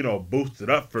 you know, boost it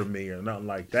up for me or nothing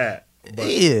like that. But,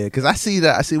 yeah, because I see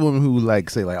that. I see women who like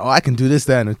say like, oh, I can do this,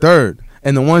 that, and the third.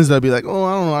 And the ones that be like, oh,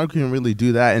 I don't know, I can't really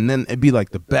do that. And then it'd be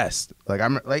like the best. Like,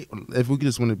 I'm like, if we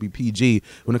just want to be PG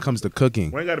when it comes to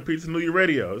cooking. we ain't got a pizza New Year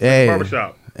radio. It's Hey. like a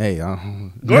barbershop. Hey,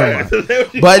 Go ahead.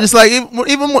 but it's like,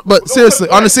 but seriously,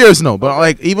 on a serious note, but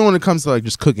like, even when it comes to like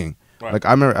just cooking, Right. Like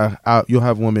I remember, you'll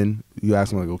have women. You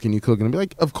ask them like, "Well, can you cook?" And they'll be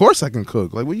like, "Of course I can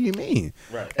cook." Like, what do you mean?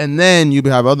 Right. And then you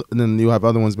have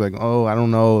other ones be like, "Oh, I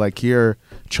don't know. Like here,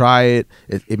 try it.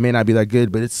 It may not be that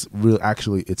good, but it's real.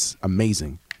 Actually, it's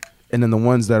amazing." And then the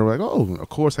ones that are like, "Oh, of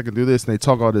course I can do this," and they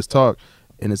talk all this talk,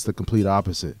 and it's the complete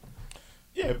opposite.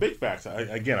 Yeah, big facts.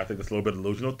 Again, I think it's a little bit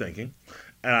delusional thinking,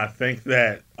 and I think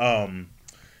that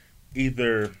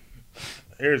either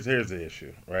here's the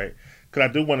issue, right? Because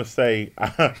I do want to say,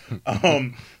 I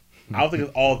don't think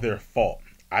it's all their fault.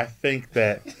 I think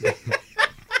that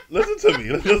listen to me,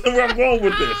 listen where I'm going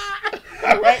with this.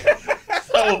 All right.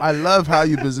 So I love how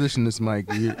you position this, Mike.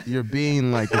 You're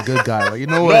being like a good guy. Like, you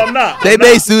know what? No, I'm not. They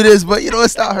may do this, but you know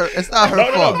it's not her. It's not her No,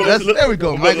 fault. but There we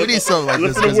go, Mike. We need something like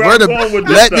this. listen to 'Cause where we're I'm going with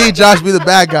this let stuff. me, Josh, be the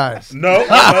bad guys. No.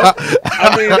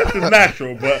 I mean this is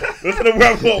natural, but listen to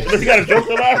where I'm going. You got a joke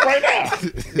to laugh right now.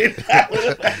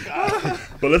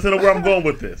 But listen to where I'm going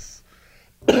with this.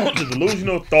 The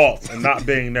delusional thoughts and not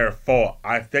being their fault.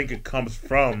 I think it comes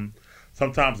from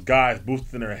sometimes guys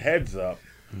boosting their heads up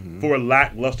for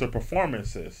lackluster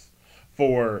performances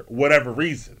for whatever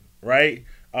reason, right?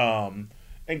 And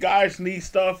guys need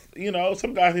stuff, you know.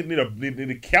 Some guys need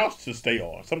a couch to stay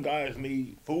on. Some guys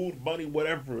need food, money,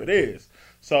 whatever it is.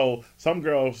 So some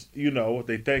girls, you know,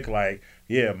 they think like,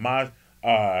 yeah, my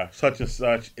such and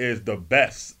such is the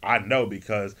best I know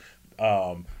because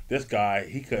this guy,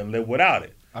 he couldn't live without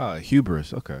it.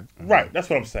 Hubris. Okay. Right. That's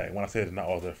what I'm saying when I say it's not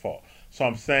all their fault. So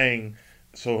I'm saying,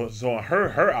 so in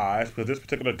her eyes, because this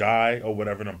particular guy or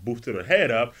whatever, and boosted her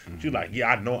head up, she's like, yeah,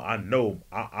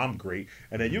 I'm great.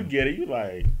 And then you get it, you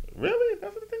like, really?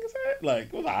 That's what the thing is said? Like,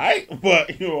 it was all right,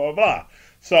 but, you know, blah.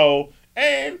 So,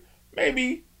 and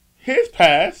maybe his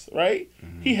past, right,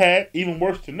 he had even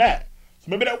worse than that.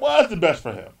 So maybe that was the best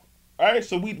for him. All right,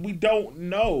 so we don't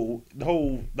know the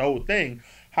whole thing.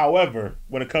 However,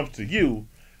 when it comes to you,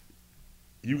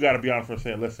 you got to be honest and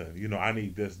saying, listen, you know, I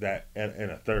need this, that, and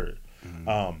a third.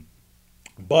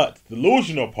 But the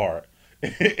delusional part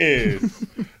is,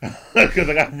 because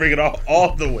I got to bring it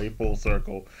all the way full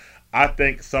circle, I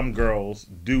think some girls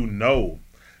do know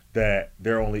that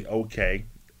they're only okay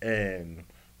and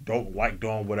don't like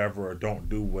doing whatever or don't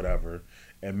do whatever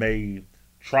and may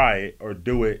try it or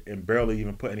do it and barely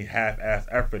even put any half-ass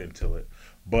effort into it,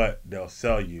 but they'll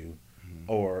sell you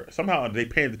or somehow they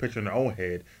paint the picture in their own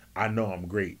head. I know I'm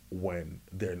great when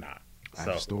they're not. I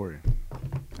have a story.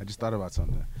 I just thought about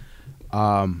something.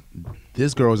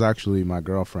 This girl was actually my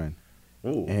girlfriend.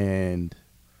 Ooh. And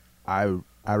I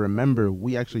remember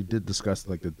we actually did discuss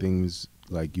like the things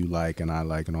like you like and I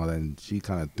like and all that, and she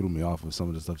kind of threw me off with some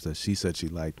of the stuff that she said she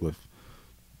liked with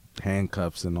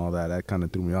handcuffs and all that. That kind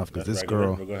of threw me off because this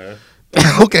girl. Go ahead.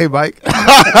 Okay, Mike.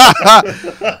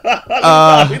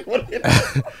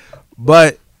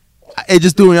 But it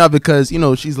just threw me off because, you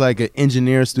know, she's like an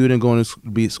engineer student going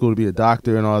to school to be a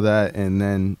doctor and all that,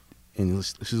 and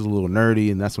she's a little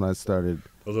nerdy, and that's when I started.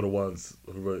 Those are the ones.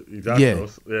 Yeah.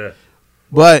 Yeah.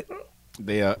 But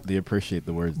They appreciate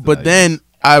the words. But then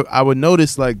I would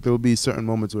notice like there would be certain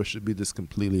moments where it should be this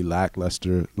completely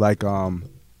lackluster. Like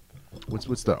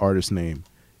what's the artist's name?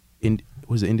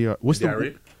 Was it India? What's the?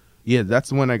 Diary? Yeah, that's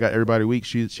the one that got everybody weak.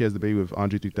 She has the baby with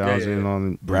Andre 3000 Yeah. and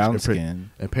on brown skin.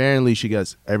 Apparently, she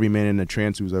gets every man in the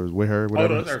trance who's ever with her. Oh,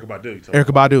 Whatever. no, that's Erykah Badu.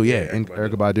 Erykah Badu, yeah, Yeah, and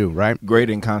Erykah Erykah Badu, right? Great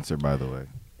in concert, by the way.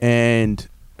 And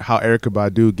how Erykah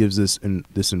Badu gives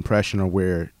this impression of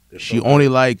where It's she so only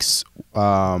likes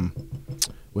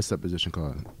what's that position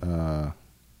called?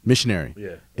 Missionary.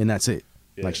 Yeah. And that's it.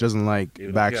 Yeah. Like she doesn't like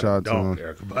Even back though she got a shots. dunk, On,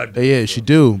 Erykah Badu, yeah, so. she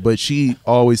do, but she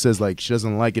always says like she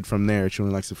doesn't like it from there. She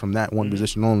only likes it from that one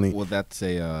position only. Well, that's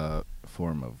a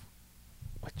form of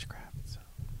witchcraft. So.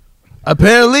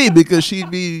 Apparently, because she'd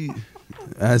be,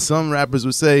 as some rappers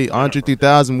would say, Andre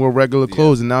 3000 wore regular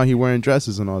clothes and now he wearing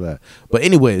dresses and all that. But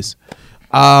anyways,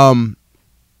 I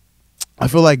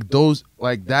feel like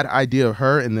that idea of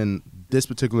her and then this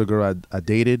particular girl I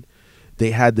dated,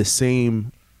 they had the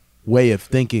same way of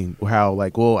thinking. How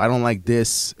like, well, I don't like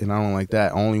this and I don't like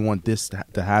that. I only want this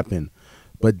to happen.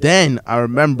 But then I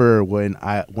remember when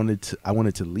I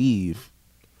wanted to leave,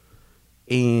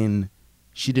 and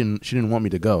she didn't want me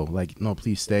to go. Like, no,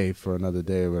 please stay for another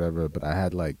day or whatever. But I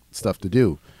had like stuff to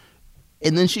do,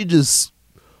 and then she just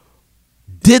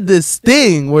did this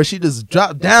thing where she just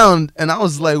dropped down, and I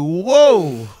was like,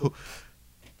 whoa.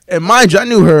 And mind you, I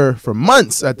knew her for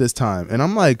months at this time, and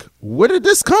I'm like, where did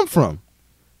this come from?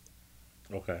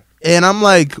 Okay. And I'm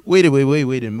like, wait a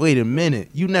minute.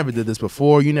 You never did this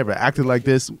before. You never acted like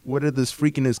this. Where did this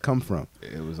freakiness come from?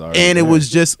 It was already And it there. was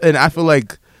just, and I feel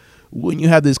like when you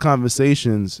have these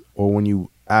conversations, or when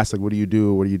you ask like, what do you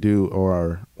do,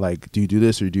 or like, do you do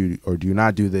this, or do you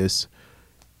not do this?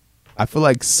 I feel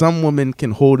like some women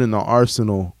can hold in the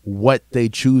arsenal what they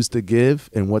choose to give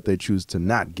and what they choose to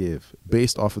not give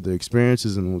based off of the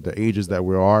experiences and the ages that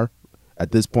we are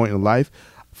at this point in life.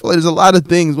 I feel like there's a lot of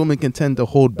things women can tend to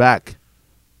hold back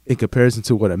in comparison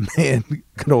to what a man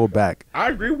can hold back. I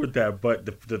agree with that, but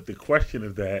the question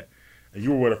is that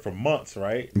you were with her for months,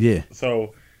 right? Yeah.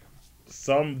 So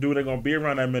some dude ain't gonna be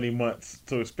around that many months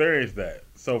to experience that.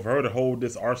 So for her to hold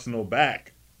this arsenal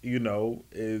back,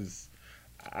 is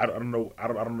I don't know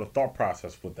the thought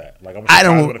process with that. Like I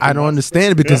don't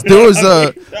understand it because there was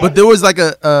but there was like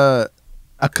a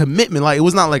commitment. Like it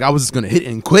was not like I was just gonna hit it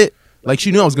and quit. Like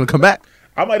she knew I was gonna come back.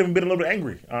 I might even been a little bit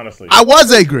angry, honestly. I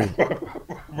was angry.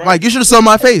 Right. Like you should have saw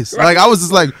my face. Right. Like I was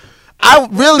just like, I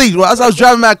really as I was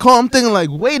driving back home, I'm thinking like,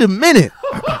 wait a minute.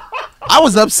 I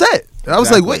was upset. I was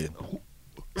like, wait,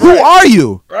 who are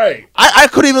you? Right. I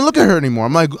couldn't even look at her anymore.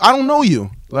 I'm like, I don't know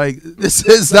you. Like this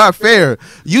is not fair.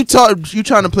 You trying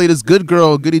to play this good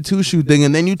girl, goody two shoe thing,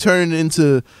 and then you turn it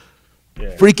into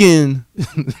freaking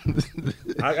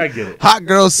I get it. Hot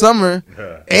Girl Summer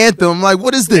anthem. Like,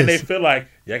 what is this? And they feel like,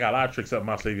 I got a lot of tricks up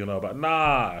my sleeve you know about.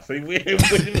 Nah, see, we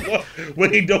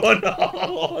ain't doing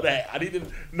all that. I need to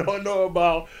know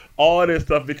about all this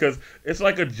stuff because it's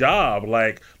like a job.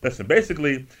 Like, listen,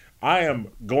 basically, I am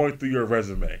going through your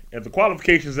resume. If the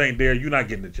qualifications ain't there, you're not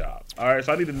getting the job. All right,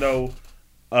 so I need to know.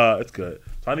 It's good.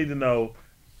 So I need to know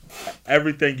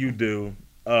everything you do,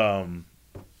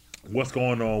 what's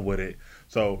going on with it.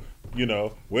 So,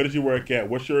 where did you work at?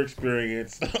 What's your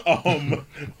experience?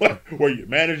 Were you a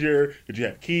manager? Did you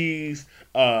have keys?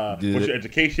 What's your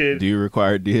education? Do you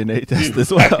require DNA test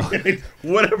as well?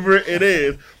 Whatever it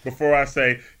is, before I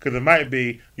say, because it might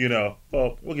be, well,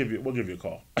 we'll give you a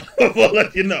call. We'll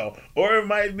let you know. Or it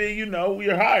might be,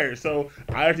 you're hired. So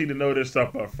I just need to know this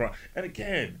stuff up front. And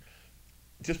again,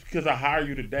 just because I hire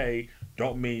you today,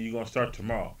 don't mean you're going to start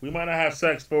tomorrow. We might not have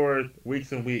sex for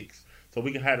weeks and weeks. So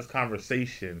we can have this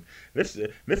conversation. This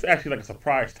is actually like a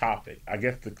surprise topic. I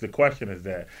guess the question is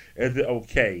that, is it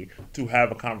okay to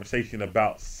have a conversation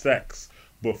about sex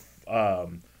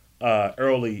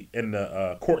early in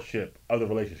the courtship of the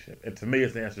relationship? And to me,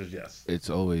 the answer is yes. It's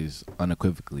always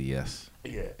unequivocally yes.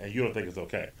 Yeah, and you don't think it's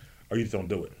okay. Or you just don't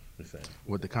do it.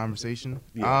 With the conversation?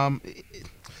 Yeah.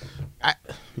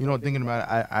 Thinking about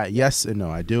it, I yes and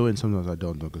no. I do, and sometimes I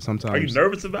don't do it. Because sometimes... Are you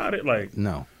nervous about it? Like,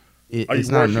 no. Are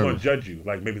you worried she's going to judge you?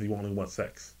 Like maybe you only want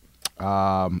sex?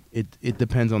 It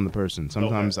depends on the person.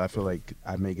 Sometimes okay. I feel like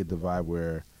I make it the vibe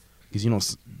where,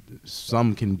 because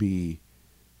some can be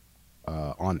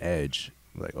on edge.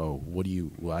 Like, oh, why do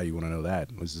you want to know that?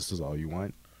 This is all you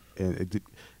want? And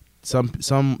some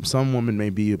women may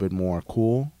be a bit more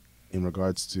cool in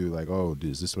regards to like, oh,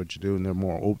 is this what you do? And they're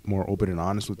more open and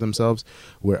honest with themselves.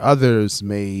 Where others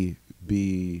may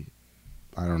be,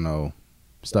 I don't know,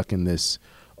 stuck in this.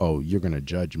 Oh, you're going to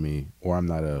judge me, or I'm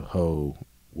not a hoe.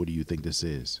 What do you think this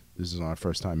is? This is our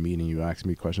first time meeting. You ask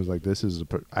me questions like this. I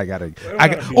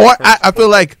feel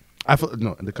like,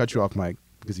 no, to cut you off, Mike,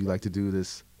 because you like to do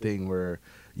this thing where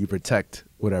you protect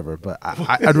whatever. But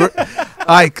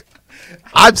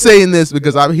I'm saying this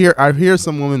because I hear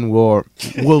some women will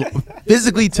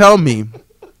physically tell me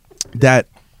that,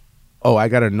 oh, I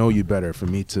got to know you better for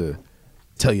me to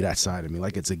tell you that side of me,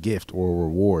 like it's a gift or a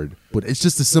reward. But it's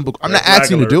just a simple. I'm not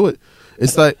asking you to do it.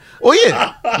 It's like, oh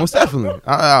yeah, most definitely.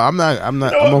 I'm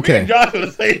okay. Me and Josh are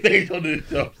the same thing on this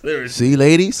show. Seriously. See,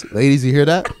 ladies, you hear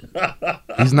that?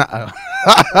 He's not.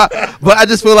 But I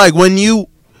just feel like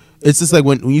it's just like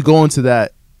when you go into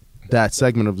that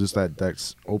segment of just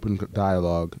that open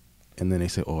dialogue, and then they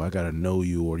say, oh, I gotta know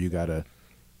you, or you gotta.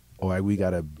 Oh, we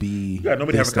gotta be. You got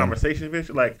nobody have a conversation,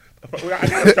 bitch. Like I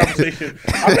got a conversation.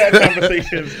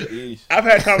 I've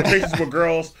had conversations with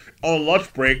girls on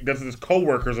lunch break. That's just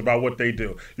coworkers about what they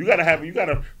do. You gotta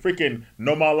freaking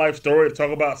know my life story to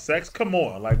talk about sex. Come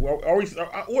on, like, what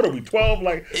are we 12?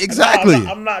 Like, exactly.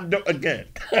 No, I'm not doing that.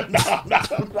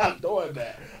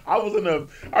 I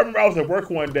remember I was at work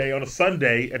one day on a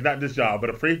Sunday, and not this job, but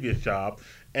a previous job,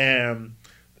 and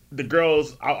the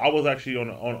girls, I was actually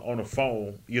on a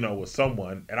phone, with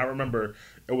someone, and I remember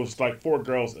it was like 4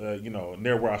 girls,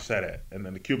 near where I sat at, and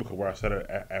then the cubicle where I sat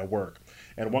at work,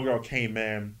 and one girl came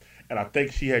in, and I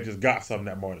think she had just got something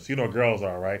that morning. So you know what girls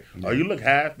are, right? Yeah. Oh, you look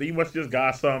happy, you must just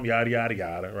got something, yada yada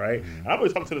yada, right? Mm-hmm. I'm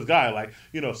always talking to this guy like,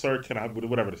 sir, can I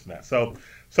whatever this and that. So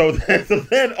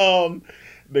then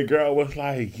the girl was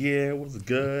like, yeah, it was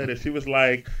good, and she was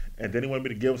like. And then he wanted me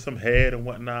to give him some head and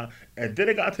whatnot. And then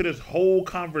it got to this whole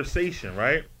conversation,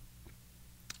 right?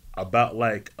 About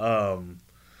like giving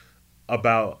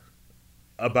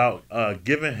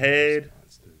head.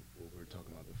 We were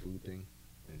talking about the food thing,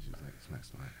 and she was like, "It's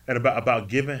next time." and about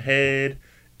giving head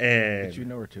and Did you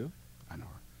know her too? I know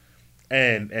her.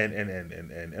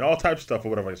 and all types of stuff or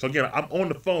whatever. So again, I'm on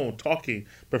the phone talking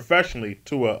professionally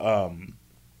to a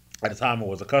at the time it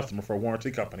was a customer for a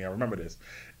warranty company. I remember this.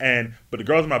 But the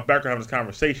girls in my background having this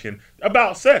conversation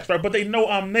about sex, right? But they know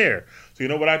I'm there. So you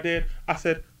know what I did? I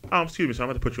said, excuse me, so I'm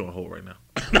going to put you on hold right now.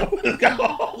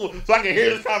 So I can hear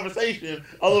this conversation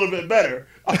a little bit better.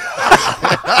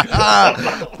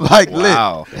 Like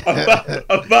Wow.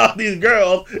 about these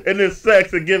girls and this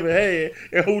sex and giving head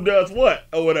and who does what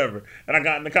or whatever. And I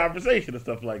got in the conversation and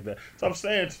stuff like that. So I'm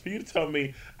saying, for you to tell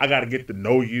me I got to get to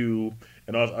know you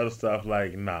and all this other stuff,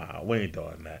 like, nah, we ain't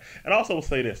doing that. And I also will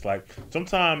say this, like,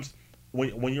 sometimes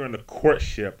when you're in a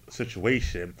courtship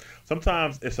situation,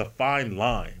 sometimes it's a fine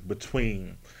line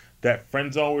between that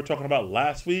friend zone we were talking about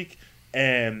last week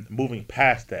and moving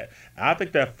past that. And I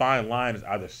think that fine line is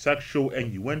either sexual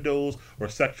innuendos or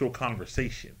sexual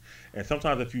conversation. And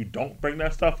sometimes if you don't bring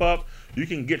that stuff up, you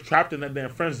can get trapped in that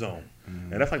damn friend zone.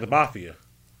 And that's like the mafia.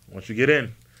 Once you get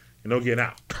in, you know, getting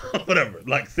out. Whatever.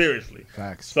 Like, seriously.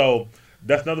 Facts. So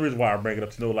that's another reason why I bring it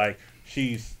up, to know, like,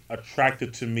 she's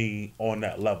attracted to me on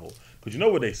that level. Because you know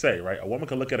what they say, right? A woman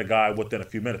can look at a guy within a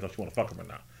few minutes if she want to fuck him or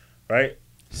not. Right?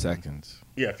 Seconds.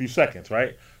 Yeah, a few seconds,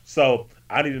 right? So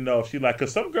I need to know if she like,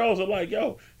 because some girls are like,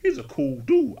 yo, he's a cool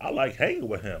dude. I like hanging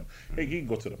with him. Hey, he can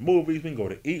go to the movies, we can go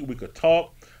to eat, we could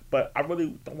talk, but I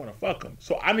really don't want to fuck him.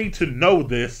 So I need to know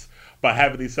this by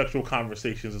having these sexual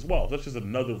conversations as well. That's just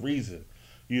another reason,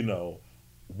 you know,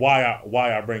 why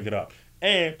I bring it up.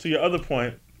 And to your other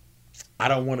point, I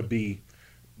don't want to be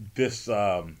this,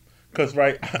 because,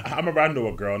 right, I remember I knew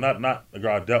a girl, not a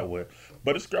girl I dealt with,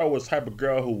 but this girl was the type of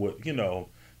girl who would, you know,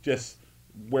 just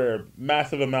wear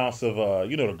massive amounts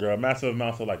of, you know the girl, massive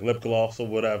amounts of, like, lip gloss or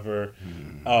whatever,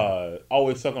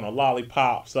 always sucking a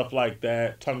lollipop, stuff like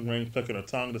that, tongue ring, flicking her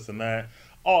tongue, this and that,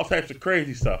 all types of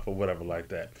crazy stuff or whatever like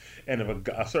that. And if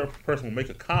a certain person would make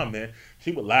a comment, she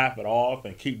would laugh it off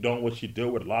and keep doing what she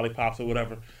do with the lollipops or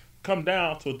whatever. Come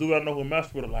down to a dude I know who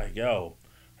messed with her, like, yo,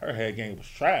 her head game was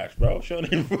trash, bro. She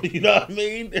don't even, you know what I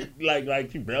mean? Like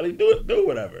she barely do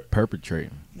whatever.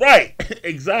 Perpetrating. Right,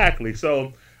 exactly.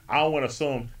 So I don't want to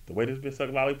assume the way this bitch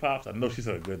suck lollipops, I know she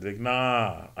suck a good dick.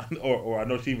 Nah, or I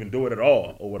know she even do it at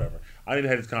all or whatever. I need to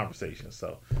have this conversation.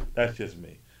 So that's just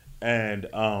me. And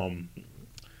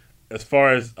as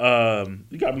far as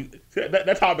you got me,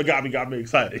 that topic got me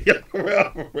excited. Yeah,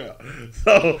 for real.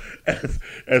 So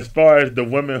as far as the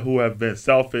women who have been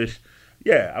selfish.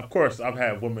 Yeah, of course, I've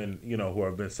had women, you know, who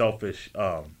have been selfish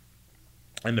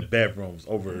in the bedrooms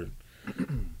over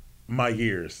my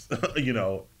years, you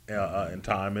know, in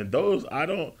time. And those, I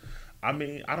don't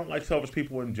like selfish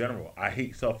people in general. I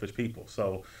hate selfish people.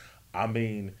 So, I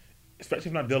mean, especially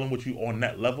if I'm not dealing with you on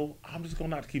that level, I'm just going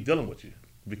to not keep dealing with you.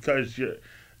 Because you're,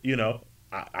 you know,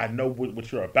 I know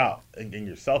what you're about and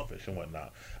you're selfish and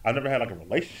whatnot. I've never had, like, a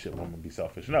relationship where I'm going to be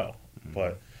selfish, no.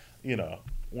 But, you know,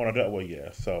 when I dealt with,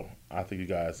 yeah. So I think you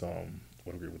guys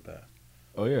would agree with that.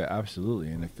 Oh yeah,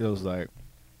 absolutely. And it feels like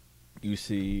you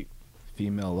see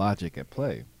female logic at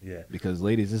play. Yeah. Because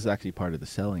ladies, this is actually part of the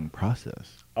selling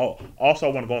process. Oh, also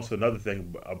I want to go into another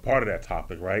thing, a part of that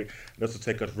topic, right? This will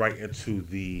take us right into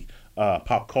the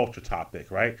pop culture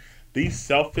topic, right? These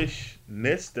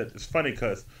selfishness, that it's funny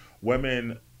because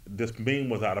women, this meme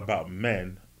was out about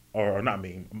men, or not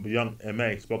meme, Young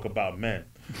M.A. spoke about men.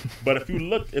 But if you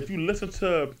listen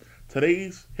to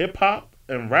today's hip hop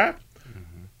and rap,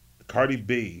 Cardi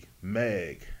B,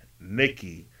 Meg,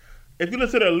 Nicki, if you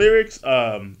listen to their lyrics,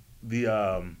 what's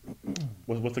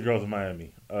the girls in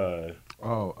Miami?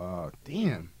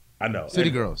 Damn. I know. City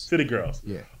Girls.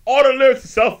 Yeah. All the lyrics are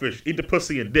selfish. Eat the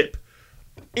pussy and dip.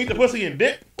 Eat the pussy and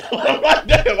dip. I'm like,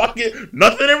 damn, I get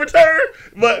nothing in return.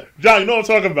 But John, you know what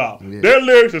I'm talking about. Yeah. Their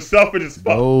lyrics are selfish as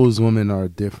fuck. Those women are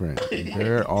different.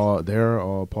 They're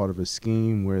all part of a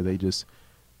scheme where they just.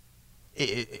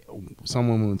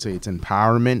 Someone would say it's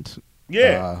empowerment.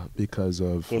 Yeah. Because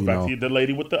of goes back to the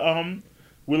lady with the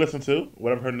we listen to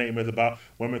whatever her name is, about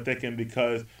women thinking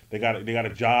because they got a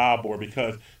job or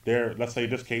because they're, let's say in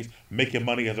this case, making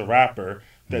money as a rapper,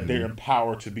 that they're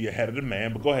empowered to be ahead of the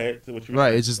man. But go ahead. What you right.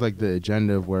 Saying. It's just like the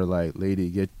agenda of where, like,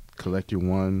 lady, collect your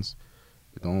ones.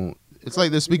 Don't. It's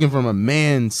like they're speaking from a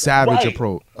man savage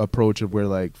approach of where,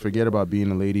 like, forget about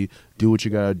being a lady. Do what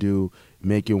you gotta do.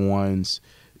 Make your ones.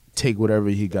 Take whatever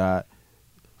he got.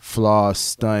 Floss,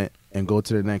 stunt, and go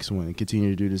to the next one and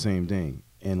continue to do the same thing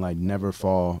and, like, never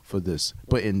fall for this.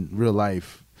 But in real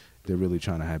life, they're really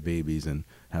trying to have babies and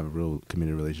have a real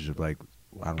committed relationship. Like,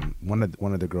 one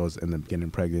of the girls ended up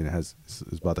getting pregnant and is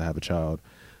about to have a child.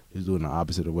 He's doing the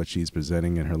opposite of what she's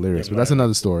presenting in her lyrics, Yeah, but that's right.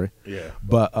 another story. Yeah.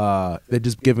 But they're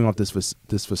just giving off this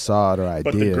facade or idea.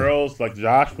 But the girls, like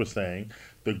Josh was saying,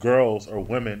 the girls or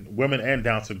women and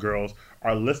down to girls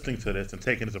are listening to this and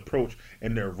taking this approach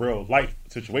in their real life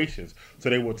situations. So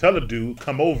they will tell a dude,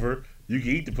 "Come over, you can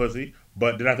eat the pussy,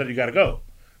 but then after that you gotta go."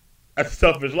 That's a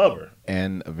selfish lover.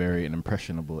 And a very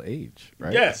impressionable age,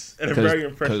 right? Yes, and a very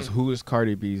Because impressionable. who is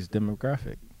Cardi B's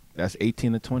demographic? That's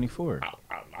 18 to 24.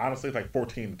 Honestly, it's like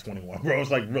 14 to 21, bro.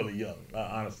 It's like really young.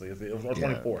 Honestly, it was or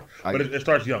 24, I- but it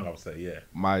starts young. I would say, yeah.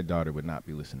 My daughter would not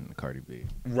be listening to Cardi B.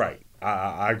 Right.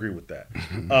 I agree with that.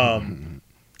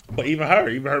 But even her,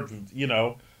 you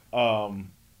know, her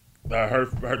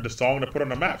the song to put on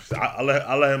the map. I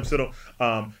let him sit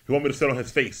on. He wanted me to sit on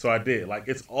his face, so I did. Like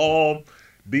it's all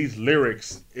these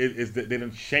lyrics is that they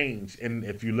didn't change. And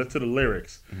if you listen to the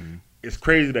lyrics, it's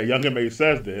crazy that Young M.A.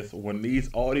 says this when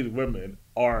all these women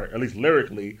are at least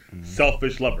lyrically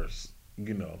selfish lovers.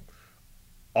 You know,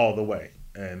 all the way,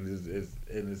 and it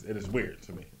is weird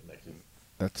to me.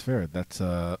 That's fair. That's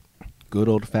good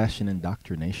old-fashioned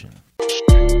indoctrination.